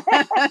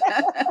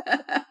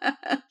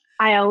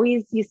 I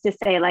always used to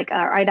say like,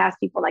 I'd ask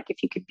people like,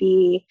 if you could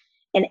be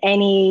in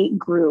any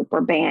group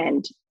or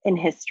band in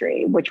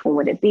history, which one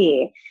would it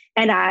be?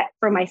 And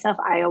for myself,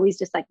 I always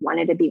just like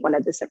wanted to be one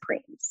of the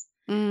Supremes.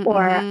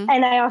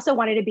 And I also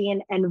wanted to be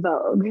in En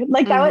Vogue.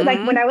 Like that was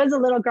like when I was a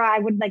little girl, I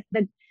would like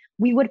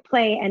we would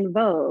play En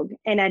Vogue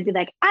and I'd be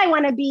like, I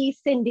want to be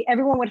Cindy.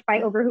 Everyone would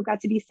fight over who got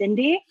to be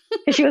Cindy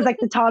because she was like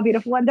the tall,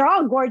 beautiful one. They're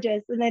all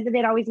gorgeous. And then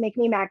they'd always make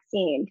me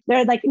Maxine.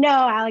 They're like, no,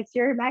 Alex,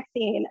 you're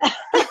Maxine.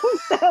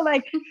 So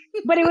like,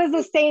 but it was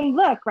the same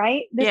look,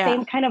 right? The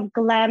same kind of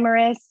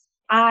glamorous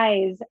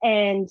eyes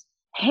and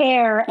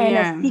hair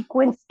and a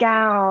sequence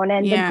gown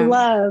and the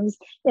gloves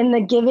and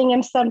the giving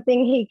him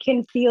something he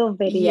can feel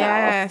video.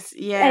 Yes.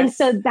 And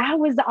so that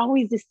was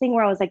always this thing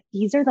where I was like,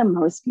 these are the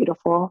most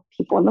beautiful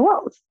people in the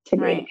world to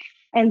me.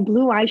 And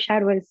blue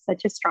eyeshadow is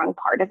such a strong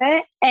part of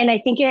it. And I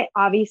think it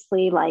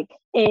obviously like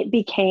it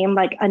became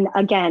like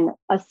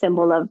a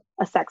symbol of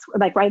a sex,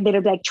 like, right. They'd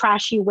be like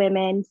trashy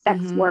women,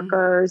 sex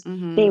workers.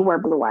 They wear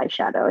blue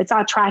eyeshadow. It's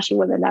all trashy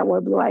women that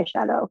wear blue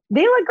eyeshadow.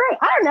 They look great.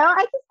 I don't know.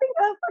 I just think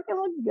that fucking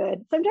looks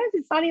good. Sometimes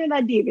it's not even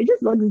that deep. It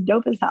just looks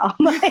dope as hell.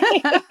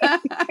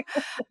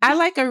 I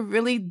like a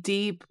really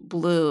deep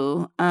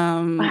blue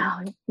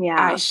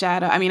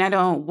eyeshadow. I mean, I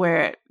don't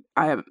wear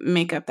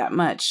makeup that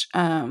much,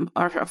 or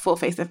a full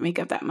face of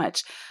makeup that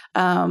much.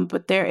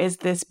 But there is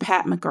this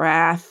Pat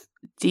McGrath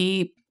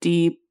deep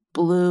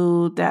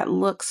blue that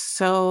looks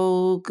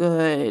so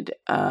good.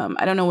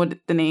 I don't know what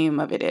the name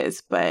of it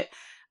is, but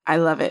I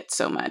love it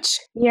so much.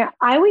 Yeah,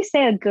 I always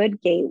say a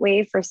good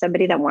gateway for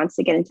somebody that wants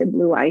to get into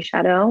blue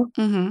eyeshadow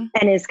and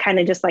is kind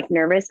of just like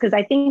nervous, because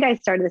I think I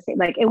started the same,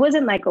 like it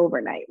wasn't like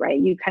overnight, right?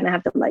 You kind of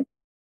have to like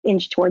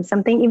inch towards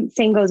something.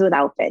 Same goes with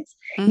outfits.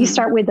 You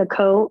start with a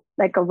coat,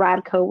 like a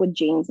rad coat with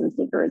jeans and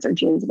sneakers, or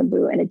jeans and a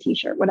boot and a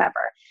t-shirt,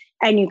 whatever.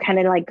 And you kind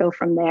of like go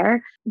from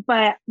there.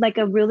 But like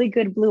a really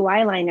good blue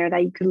eyeliner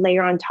that you could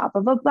layer on top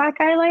of a black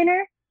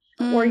eyeliner,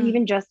 or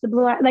even just the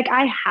blue eye. Like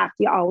I have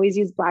to always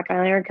use black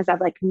eyeliner because I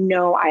have like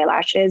no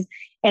eyelashes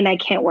and I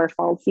can't wear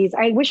falsies.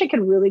 I wish I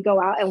could really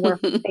go out and wear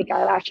fake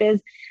eyelashes,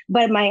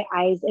 but my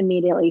eyes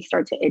immediately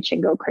start to itch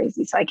and go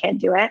crazy. So I can't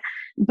do it.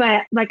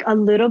 But like a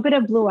little bit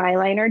of blue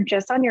eyeliner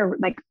just on your,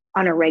 like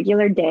on a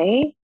regular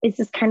day, it's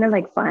just kind of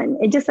like fun.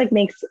 It just like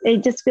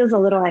it just feels a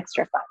little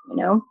extra fun, you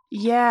know?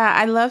 Yeah,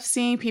 I love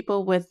seeing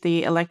people with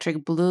the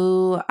electric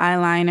blue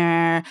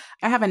eyeliner.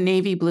 I have a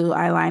navy blue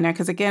eyeliner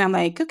because, again, I'm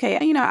like, okay,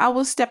 I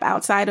will step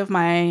outside of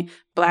my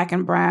black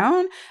and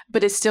brown,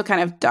 but it's still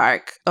kind of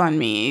dark on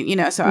me,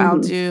 so I'll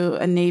do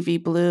a navy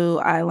blue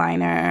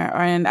eyeliner,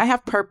 and I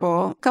have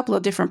purple, a couple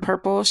of different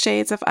purple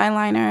shades of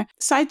eyeliner.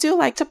 So I do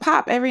like to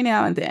pop every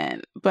now and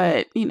then,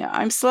 but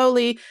I'm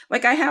slowly,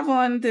 like I have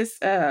on this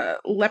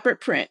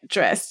leopard print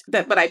dress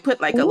but I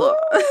put like a little,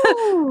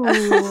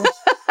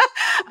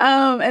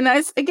 and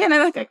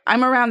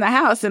I'm around the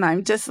house and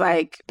I'm just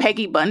like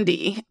Peggy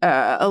Bundy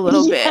a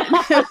little bit.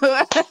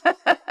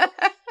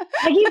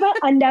 Peggy, but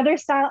another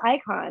style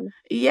icon.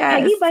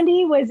 Yes. Peggy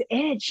Bundy was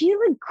it. She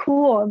looked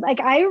cool.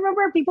 Like I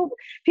remember people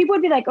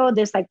would be like, oh,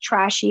 this like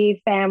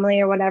trashy family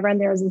or whatever,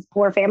 and there was this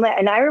poor family.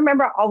 And I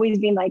remember always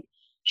being like,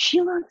 she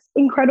looks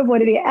incredible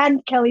to me.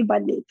 And Kelly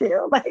Bundy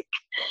too. Like,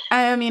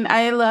 I mean,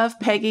 I love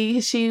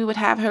Peggy. She would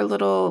have her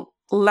little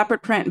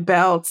leopard print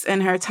belts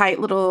and her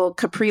tight little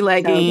capri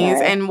leggings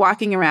and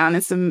walking around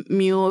in some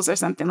mules or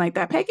something like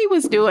that. Peggy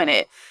was doing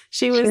it.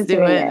 She was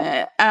doing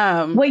it.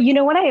 Well, you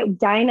know what I'm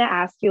dying to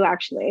ask you,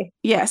 actually?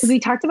 Yes. Because we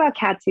talked about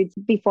cat suits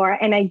before,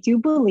 and I do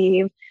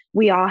believe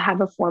we all have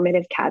a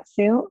formative cat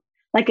suit,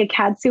 like a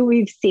cat suit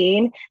we've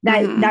seen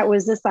that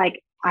was just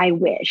like, I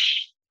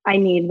wish I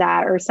need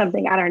that or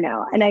something. I don't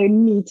know. And I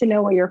need to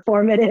know what your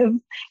formative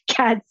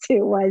cat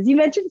suit was. You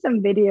mentioned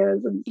some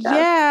videos and stuff.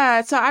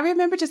 Yeah. So I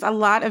remember just a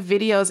lot of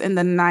videos in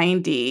the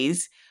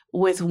 90s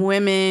with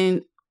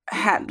women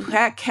who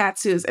had cat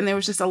suits. And there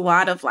was just a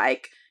lot of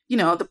like,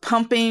 the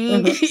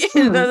pumping. Do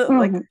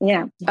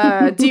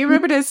you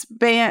remember this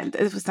band?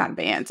 It was not a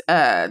band.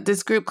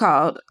 This group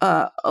called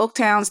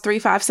Oaktown's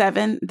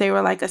 357. They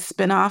were like a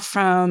spinoff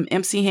from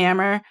MC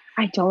Hammer.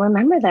 I don't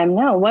remember them.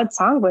 No. What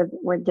song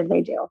what did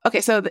they do?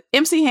 Okay, so the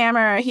MC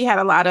Hammer, he had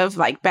a lot of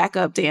like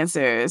backup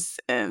dancers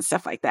and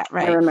stuff like that,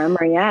 right? I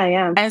remember,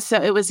 yeah. And so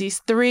it was these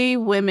three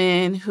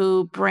women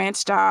who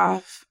branched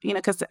off,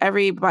 because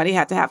everybody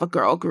had to have a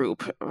girl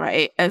group,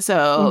 right? And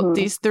so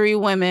these three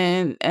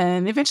women,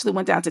 and eventually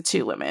went down to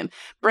two women,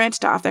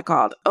 branched off. They're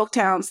called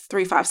Oaktown's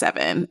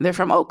 357. They're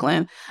from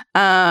Oakland.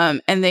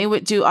 And they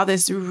would do all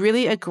this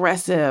really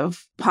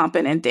aggressive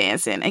pumping and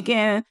dancing.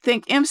 Again,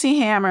 think MC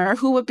Hammer.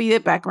 Who would be the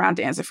background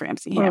dancer for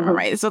MC Hammer,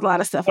 right? There's a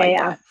lot of stuff like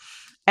that.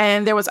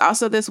 And there was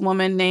also this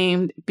woman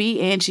named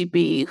Angie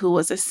B, who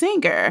was a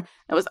singer.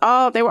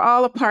 They were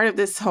all a part of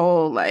this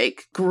whole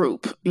like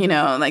group,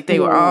 like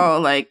they were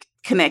all like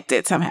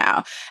connected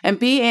somehow.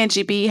 And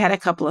Angie B had a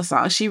couple of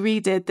songs. She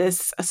redid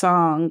this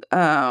song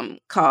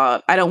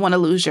called I Don't Want to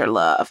Lose Your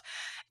Love.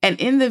 And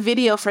in the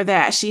video for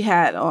that, she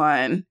had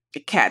on a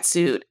cat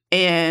suit,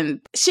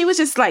 and she was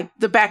just like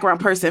the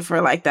background person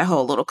for like that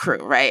whole little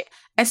crew, right?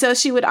 And so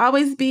she would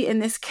always be in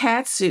this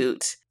cat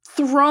suit,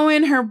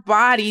 throwing her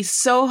body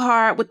so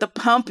hard with the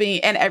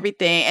pumping and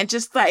everything, and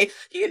just like,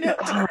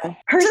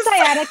 her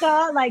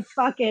sciatica like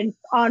fucking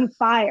on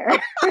fire.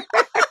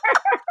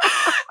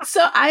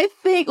 So I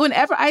think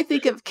whenever I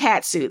think of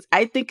cat suits,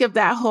 I think of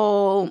that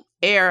whole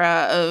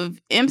era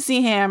of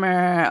MC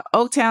Hammer,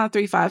 Oaktown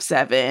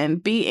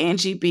 357,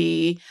 Angie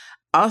B.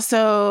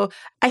 Also,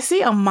 I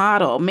see a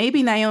model,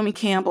 maybe Naomi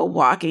Campbell,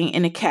 walking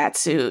in a cat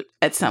suit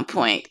at some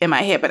point in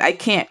my head, but I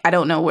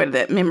don't know where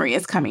that memory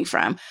is coming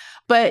from.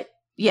 But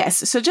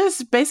yes, so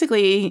just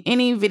basically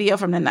any video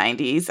from the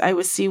 90s, I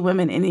would see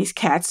women in these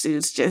cat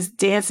suits just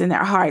dancing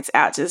their hearts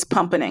out, just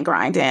pumping and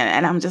grinding.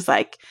 And I'm just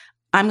like,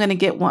 I'm going to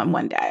get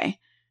one day.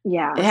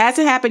 Yeah. It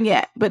hasn't happened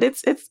yet, but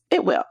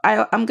it will.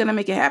 I'm going to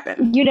make it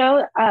happen.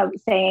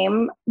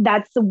 Same.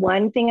 That's the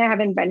one thing I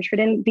haven't ventured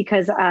in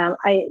because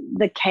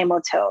the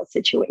camel toe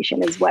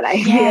situation is what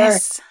I fear.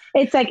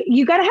 It's like,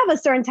 you got to have a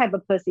certain type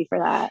of pussy for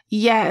that.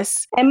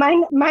 Yes. And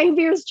mine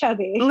veers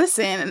chubby.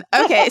 Listen,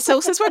 okay, so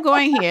since we're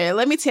going here,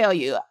 let me tell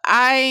you, if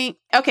I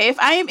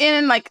am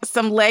in like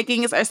some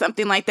leggings or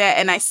something like that,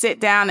 and I sit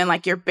down in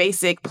like your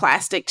basic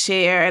plastic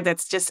chair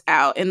that's just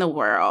out in the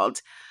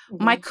world,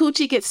 my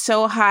coochie gets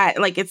so hot,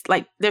 like it's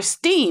like there's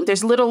steam.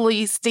 There's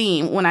literally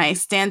steam when I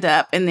stand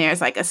up, and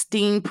there's like a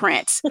steam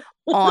print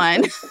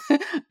on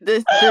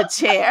the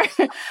chair.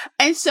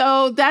 And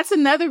so that's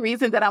another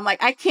reason that I'm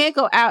like, I can't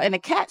go out in a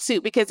cat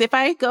suit, because if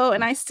I go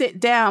and I sit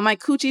down, my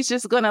coochie's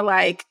just gonna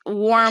like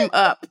warm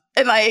up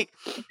and like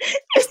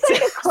it's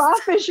like a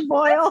crawfish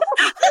boil.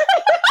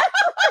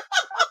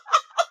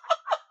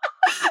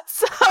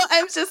 So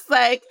I'm just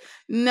like,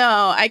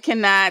 no, I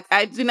cannot.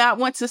 I do not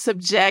want to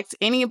subject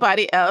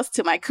anybody else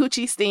to my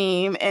coochie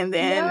steam. And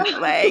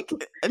then like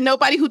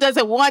nobody who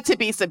doesn't want to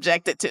be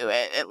subjected to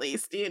it, at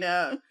least, you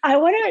know.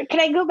 Can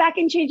I go back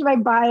and change my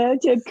bio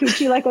to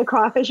coochie like a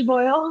crawfish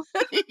boil?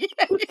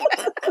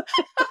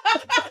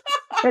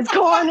 There's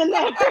corn in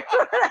there.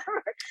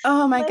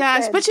 Oh my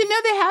gosh. But you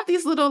know, they have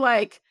these little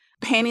like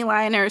panty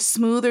liner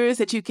smoothers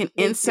that you can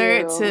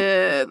insert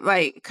to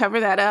like cover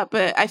that up,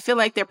 but I feel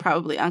like they're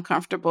probably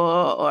uncomfortable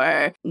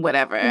or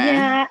whatever.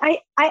 Yeah,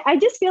 I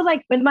just feel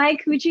like with my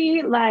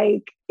coochie,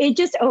 like it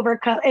just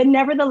overcomes, and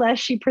nevertheless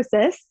she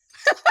persists.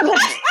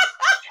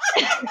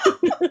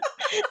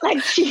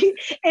 Like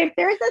if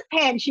there's a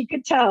pan she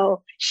could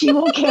toe, she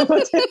will camel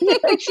toe.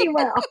 Like she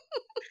will.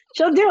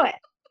 She'll do it.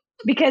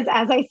 Because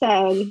as I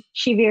said,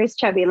 she veers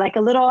chubby, like a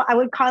little, I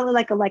would call it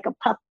like a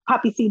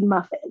poppy seed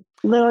muffin.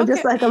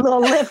 Just like a little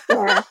lift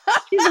there.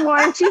 She's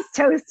warm, she's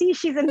toasty,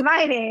 she's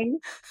inviting,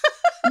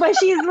 but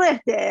she's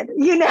lifted,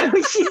 you know,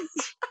 she's,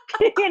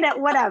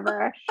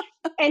 whatever.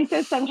 And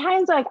so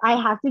sometimes like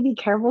I have to be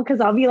careful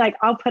because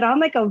I'll put on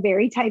like a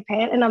very tight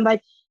pant and I'm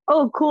like,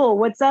 oh, cool.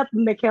 What's up,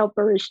 Mikhail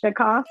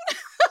Baryshnikov?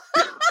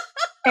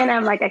 And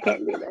I'm like, I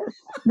can't do this.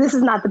 This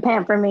is not the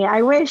pant for me.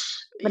 I wish,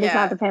 but it's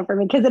not the pant for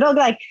me. Because it'll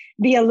like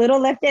be a little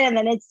lifted and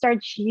then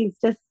she's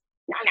just,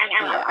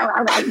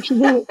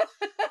 she's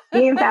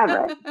eating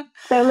fabric.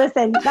 So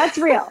listen, that's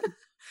real.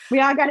 We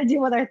all got to do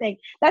with our thing.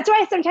 That's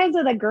why sometimes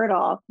with the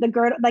girdle,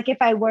 like if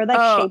I wear like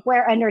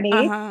shapewear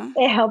underneath,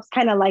 it helps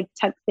kind of like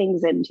tuck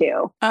things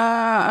into.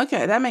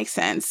 Okay, that makes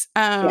sense.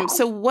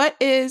 So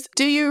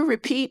do you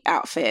repeat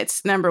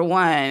outfits, number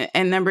one?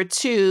 And number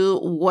two,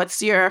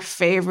 what's your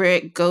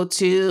favorite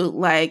go-to,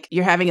 like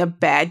you're having a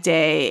bad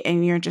day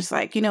and you're just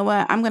like, you know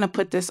what, I'm going to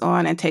put this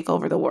on and take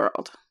over the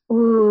world?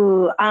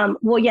 Ooh,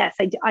 well, yes,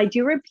 I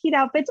do repeat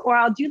outfits, or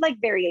I'll do like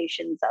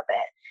variations of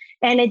it.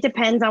 And it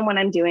depends on what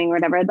I'm doing or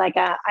whatever. Like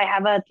I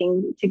have a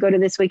thing to go to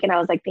this week and I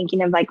was like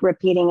thinking of like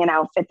repeating an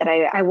outfit that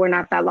I wore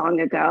not that long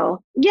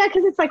ago. Yeah,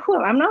 because it's like,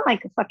 I'm not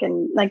like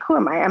fucking, like, who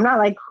am I? I'm not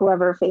like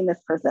whoever famous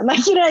person.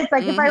 Like, you know, it's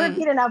like if I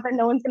repeat an outfit,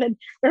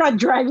 they're not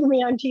dragging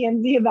me on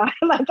TMZ about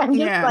it. Like, I'm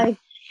just like,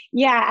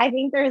 yeah, I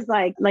think there's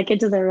like it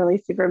doesn't really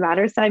super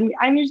matter. So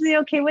I'm usually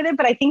okay with it.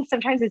 But I think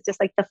sometimes it's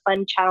just like the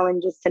fun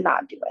challenge is to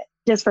not do it.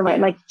 Just for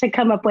like to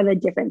come up with a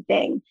different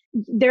thing.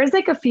 There's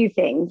like a few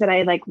things that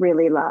I like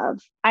really love.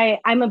 I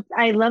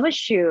love a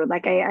shoe.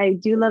 Like I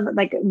do love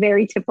like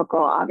very typical,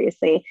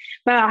 obviously,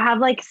 but I'll have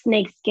like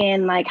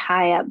snakeskin, like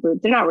high up boots.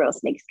 They're not real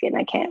snakeskin.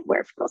 I can't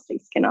wear real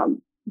snakeskin. I'll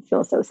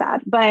feel so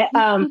sad. But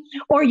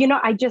or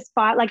I just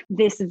bought like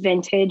this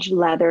vintage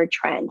leather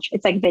trench.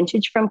 It's like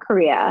vintage from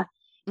Korea.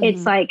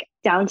 It's like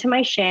down to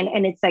my shin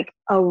and it's like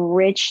a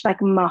rich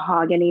like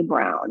mahogany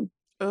brown.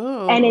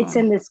 Oh. And it's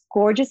in this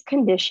gorgeous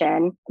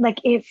condition. Like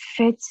it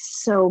fits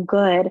so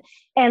good.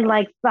 And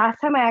like last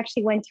time I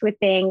actually went to a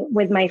thing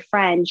with my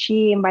friend,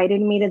 she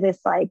invited me to this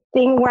like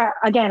thing where,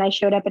 again, I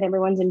showed up and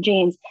everyone's in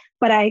jeans,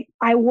 but I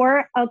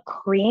wore a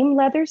cream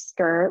leather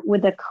skirt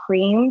with a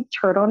cream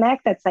turtleneck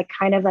that's like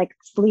kind of like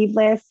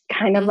sleeveless,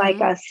 kind of like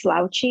a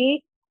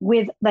slouchy,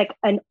 with like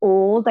an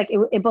old, like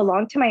it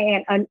belonged to my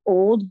aunt, an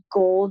old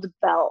gold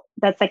belt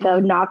that's like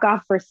a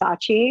knockoff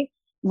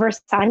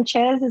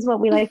Versanchez is what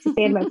we like to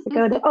say in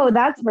Mexico. Oh,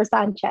 that's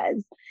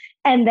Versanchez.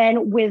 And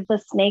then with the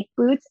snake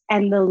boots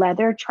and the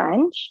leather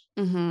trench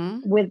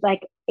with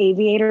like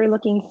aviator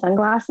looking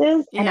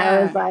sunglasses. And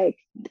I was like,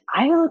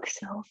 I look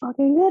so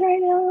fucking good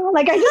right now.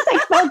 Like I just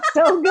like felt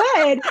so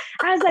good.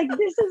 I was like,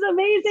 this is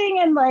amazing.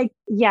 And like,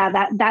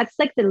 yeah, that's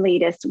like the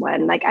latest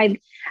one. Like I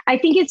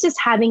think it's just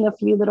having a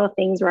few little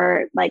things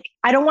where like,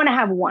 I don't want to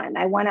have one.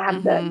 I want to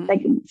have the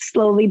like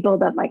slowly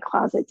build up my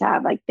closet to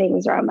have like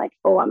things where I'm like,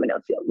 oh, I'm going to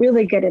feel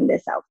really good in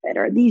this outfit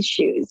or these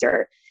shoes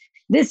or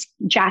this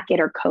jacket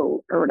or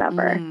coat or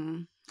whatever.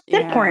 It's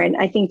important,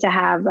 I think, to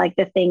have like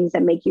the things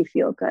that make you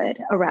feel good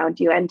around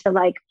you and to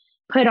like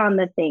put on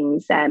the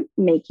things that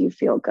make you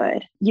feel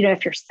good. You know,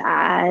 if you're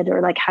sad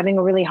or like having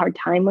a really hard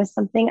time with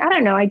something, I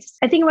don't know. I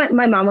think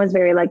my mom was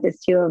very like this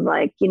too of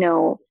like, you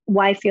know,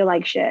 why feel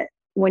like shit?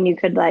 when you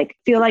could like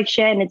feel like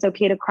shit and it's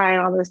okay to cry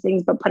and all those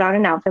things, but put on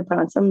an outfit, put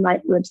on some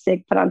light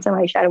lipstick, put on some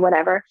eyeshadow,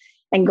 whatever,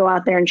 and go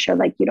out there and show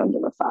like you don't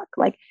give a fuck.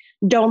 Like,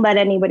 don't let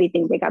anybody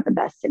think they got the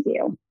best of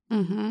you.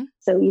 Mm-hmm.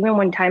 So even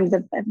when times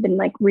have been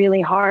like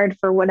really hard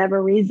for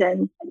whatever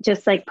reason,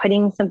 just like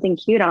putting something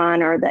cute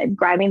on, or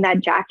grabbing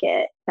that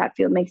jacket that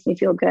makes me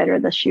feel good, or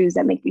the shoes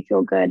that make me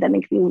feel good, that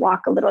make me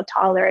walk a little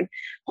taller and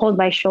hold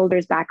my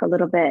shoulders back a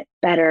little bit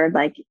better.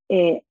 Like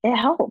it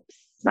helps.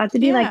 Not to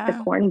be like the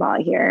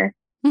cornball here,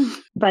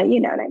 but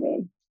you know what I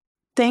mean.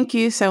 Thank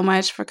you so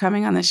much for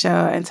coming on the show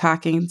and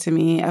talking to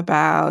me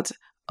about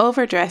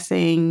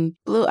overdressing,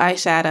 blue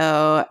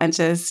eyeshadow, and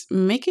just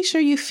making sure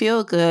you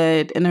feel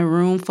good in a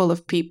room full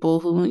of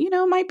people who,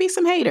 might be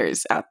some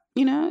haters out.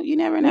 You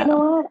never know. You know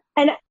what?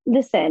 And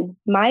listen,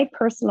 my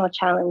personal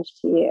challenge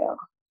to you,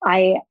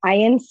 I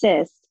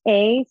insist,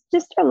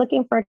 just start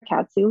looking for a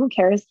katsu. Who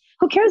cares?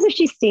 Who cares if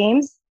she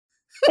steams?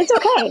 It's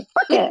okay.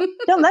 Fuck it.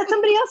 Don't let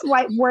somebody else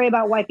worry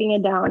about wiping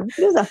it down.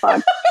 Who gives a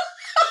fuck?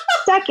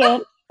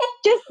 Second,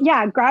 just,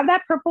 grab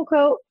that purple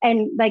coat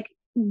and like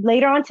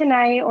later on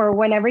tonight or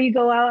whenever you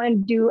go out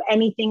and do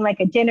anything like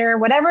a dinner,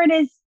 whatever it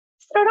is,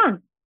 start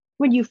on.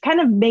 When you kind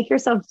of make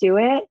yourself do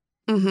it,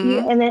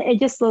 and then it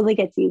just slowly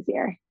gets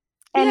easier.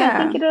 And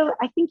I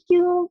think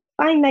you'll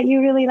find that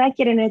you really like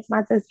it and it's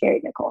not so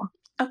scary, Nicole.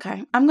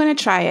 Okay. I'm going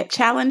to try it.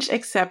 Challenge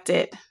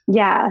accepted.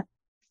 Yeah.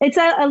 It's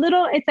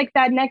it's like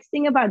that next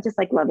thing about just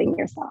like loving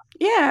yourself.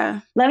 Yeah.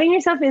 Loving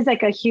yourself is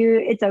like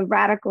it's a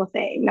radical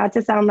thing, not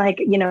to sound like,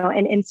 an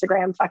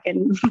Instagram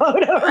fucking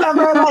photo or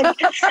whatever.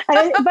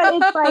 But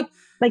it's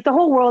like the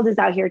whole world is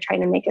out here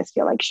trying to make us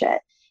feel like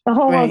shit. The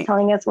whole world's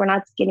telling us we're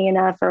not skinny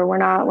enough or we're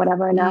not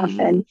whatever enough,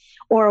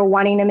 or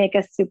wanting to make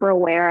us super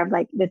aware of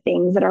like the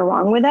things that are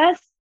wrong with us.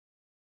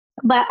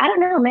 But I don't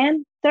know,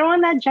 man, throw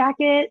on that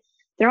jacket,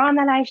 throw on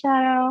that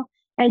eyeshadow,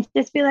 and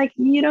just be like,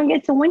 you don't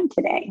get to win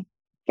today.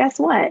 Guess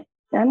what?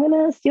 I'm going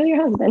to steal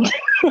your husband.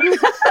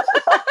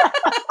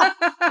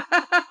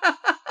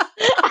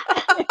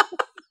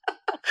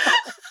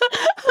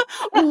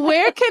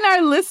 Where can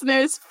our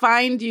listeners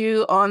find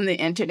you on the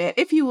internet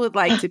if you would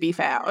like to be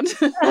found?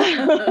 They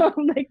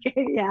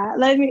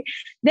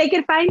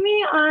can find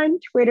me on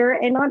Twitter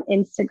and on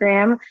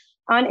Instagram.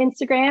 On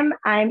Instagram,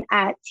 I'm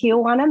at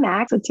Tijuana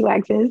Max with 2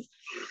 X's.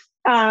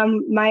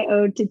 My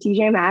ode to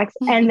TJ Maxx.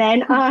 And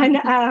then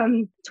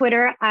on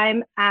Twitter,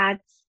 I'm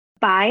at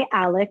by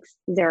Alex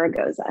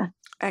Zaragoza.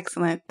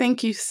 Excellent.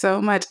 Thank you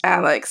so much,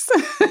 Alex.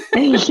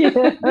 Thank you.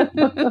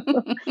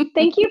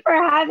 Thank you for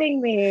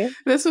having me.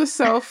 This was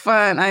so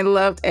fun. I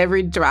loved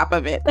every drop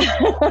of it.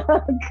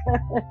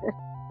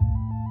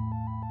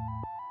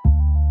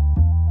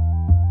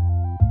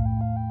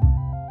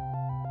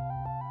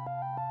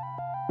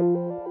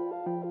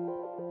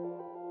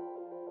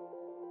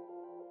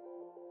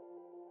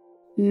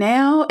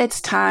 Now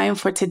it's time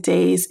for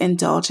today's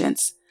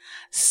indulgence.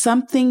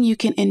 Something you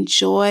can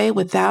enjoy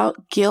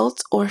without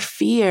guilt or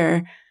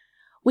fear.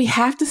 We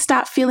have to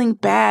stop feeling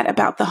bad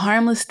about the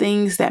harmless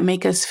things that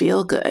make us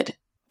feel good.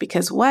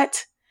 Because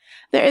what?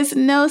 There is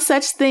no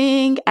such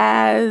thing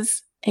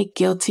as a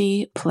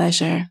guilty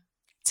pleasure.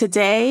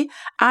 Today,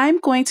 I'm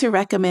going to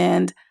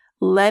recommend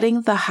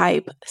Letting the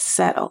Hype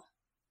Settle.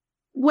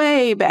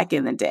 Way back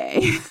in the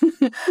day,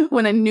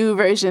 when a new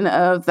version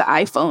of the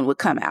iPhone would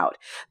come out,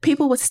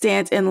 people would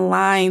stand in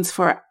lines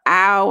for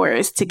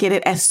hours to get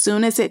it as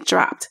soon as it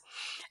dropped.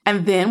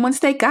 And then once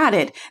they got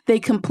it, they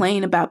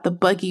complain about the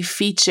buggy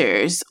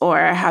features or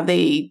how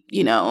they,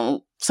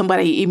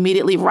 somebody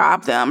immediately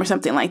robbed them or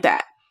something like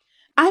that.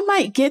 I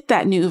might get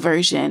that new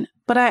version,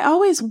 but I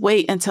always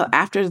wait until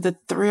after the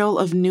thrill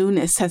of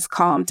newness has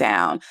calmed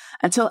down,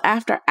 until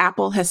after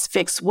Apple has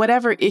fixed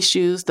whatever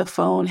issues the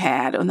phone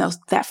had on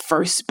that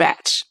first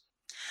batch.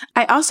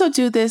 I also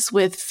do this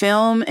with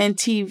film and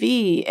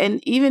TV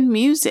and even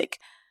music.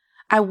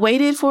 I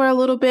waited for a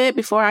little bit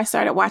before I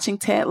started watching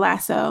Ted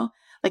Lasso.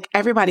 Like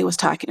everybody was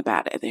talking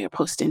about it. They were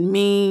posting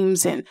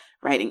memes and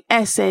writing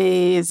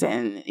essays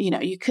and,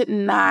 you could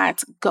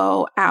not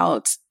go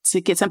out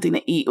to get something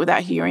to eat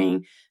without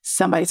hearing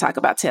somebody talk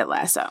about Ted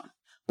Lasso.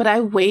 But I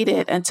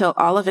waited until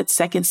all of its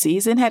second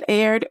season had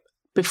aired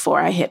before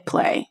I hit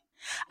play.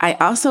 I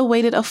also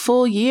waited a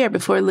full year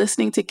before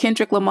listening to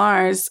Kendrick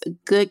Lamar's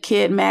Good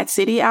Kid, Mad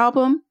City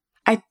album.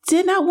 I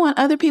did not want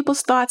other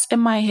people's thoughts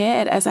in my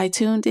head as I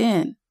tuned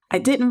in. I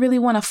didn't really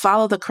want to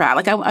follow the crowd.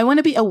 Like I want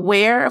to be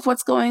aware of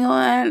what's going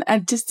on. I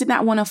just did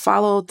not want to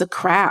follow the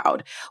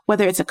crowd,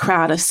 whether it's a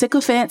crowd of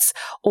sycophants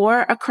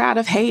or a crowd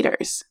of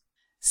haters.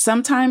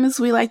 Sometimes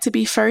we like to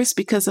be first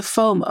because of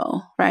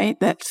FOMO, right?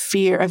 That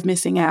fear of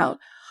missing out.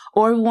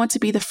 Or we want to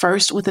be the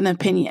first with an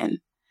opinion.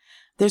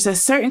 There's a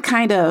certain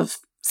kind of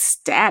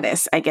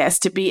status, I guess,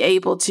 to be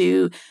able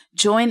to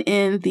join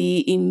in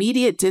the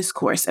immediate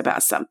discourse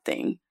about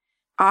something.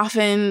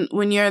 Often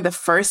when you're the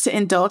first to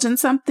indulge in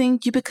something,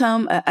 you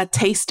become a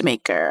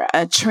tastemaker,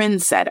 a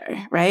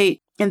trendsetter,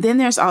 right? And then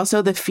there's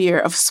also the fear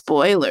of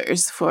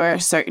spoilers for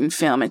certain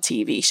film and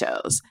TV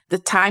shows. The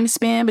time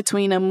span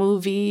between a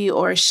movie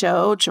or a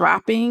show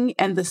dropping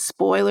and the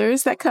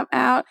spoilers that come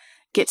out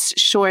gets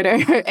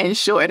shorter and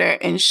shorter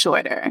and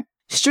shorter.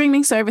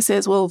 Streaming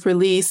services will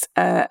release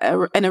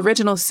an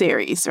original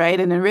series, right?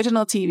 An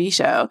original TV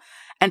show,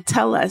 and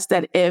tell us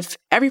that if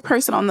every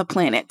person on the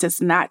planet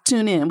does not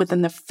tune in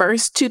within the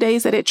first 2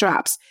 days that it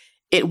drops,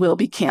 it will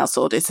be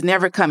canceled. It's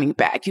never coming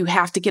back. You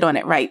have to get on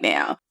it right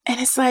now. And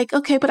it's like,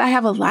 okay, but I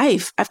have a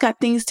life. I've got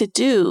things to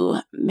do.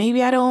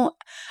 Maybe I don't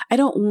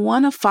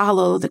want to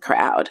follow the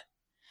crowd.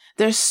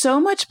 There's so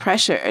much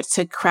pressure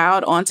to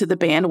crowd onto the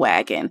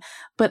bandwagon,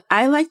 but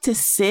I like to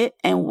sit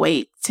and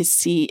wait to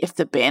see if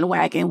the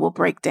bandwagon will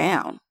break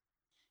down.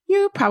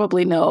 You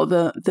probably know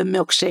the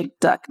milkshake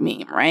duck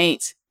meme,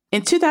 right?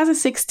 In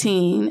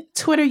 2016,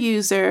 Twitter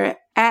user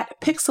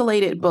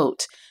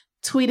 @pixelatedboat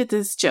tweeted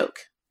this joke.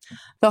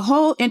 The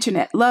whole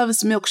internet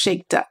loves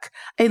milkshake duck,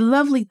 a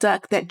lovely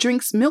duck that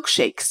drinks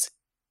milkshakes.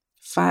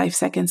 5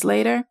 seconds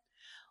later,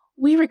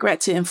 we regret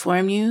to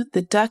inform you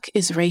the duck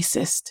is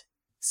racist.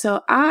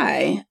 So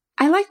I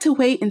like to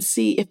wait and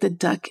see if the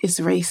duck is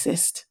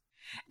racist.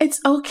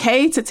 It's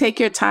okay to take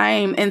your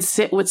time and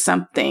sit with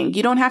something.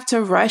 You don't have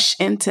to rush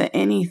into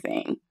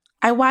anything.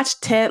 I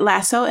watched Ted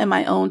Lasso in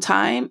my own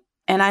time,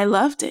 and I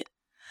loved it.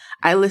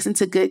 I listened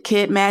to Good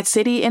Kid, Mad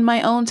City in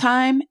my own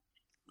time,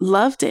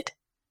 loved it.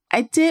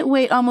 I did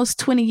wait almost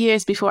 20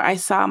 years before I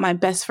saw my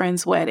best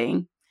friend's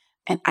wedding,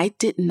 and I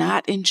did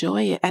not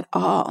enjoy it at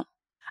all.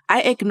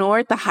 I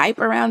ignored the hype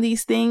around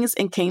these things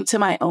and came to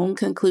my own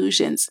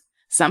conclusions.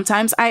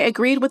 Sometimes I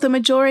agreed with the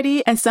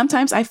majority, and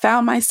sometimes I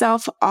found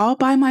myself all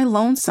by my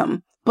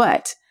lonesome.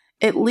 But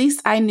at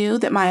least I knew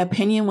that my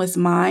opinion was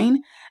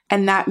mine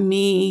and not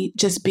me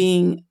just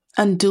being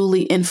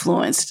unduly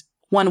influenced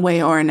one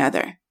way or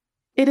another.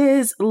 It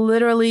is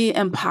literally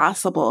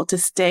impossible to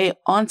stay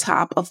on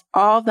top of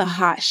all the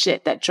hot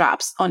shit that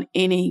drops on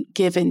any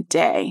given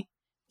day.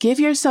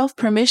 Give yourself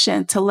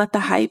permission to let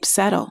the hype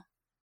settle.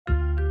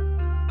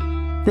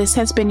 This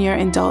has been your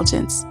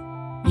indulgence.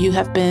 You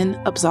have been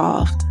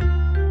absolved.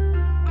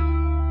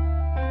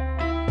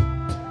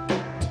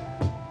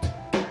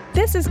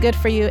 This is Good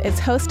For You is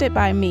hosted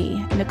by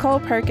me, Nicole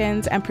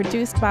Perkins, and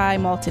produced by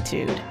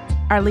Multitude.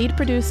 Our lead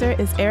producer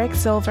is Eric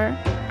Silver,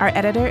 our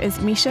editor is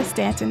Misha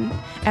Stanton,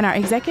 and our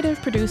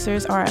executive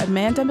producers are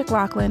Amanda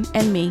McLaughlin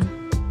and me.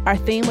 Our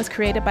theme was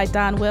created by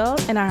Don Will,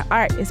 and our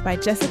art is by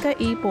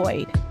Jessica E.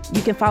 Boyd.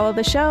 You can follow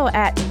the show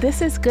at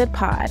This Is Good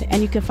Pod,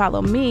 and you can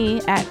follow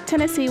me at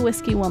Tennessee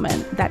Whiskey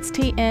Woman. That's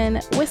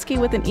TN, Whiskey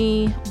with an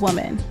E,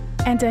 Woman.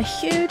 And a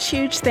huge,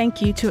 huge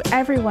thank you to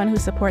everyone who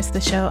supports the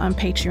show on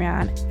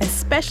Patreon,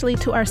 especially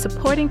to our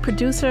supporting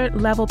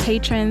producer-level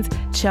patrons,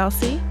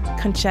 Chelsea,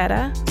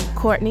 Conchetta,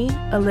 Courtney,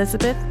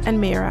 Elizabeth, and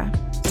Mira.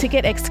 To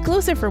get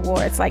exclusive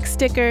rewards like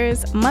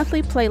stickers,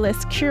 monthly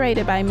playlists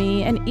curated by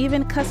me, and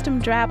even custom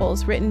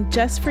drabbles written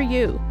just for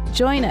you,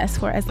 join us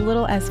for as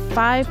little as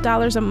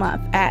 $5 a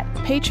month at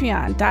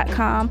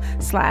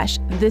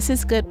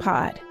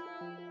patreon.com/thisisgoodpod.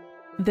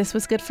 This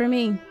was good for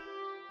me.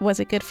 Was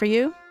it good for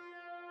you?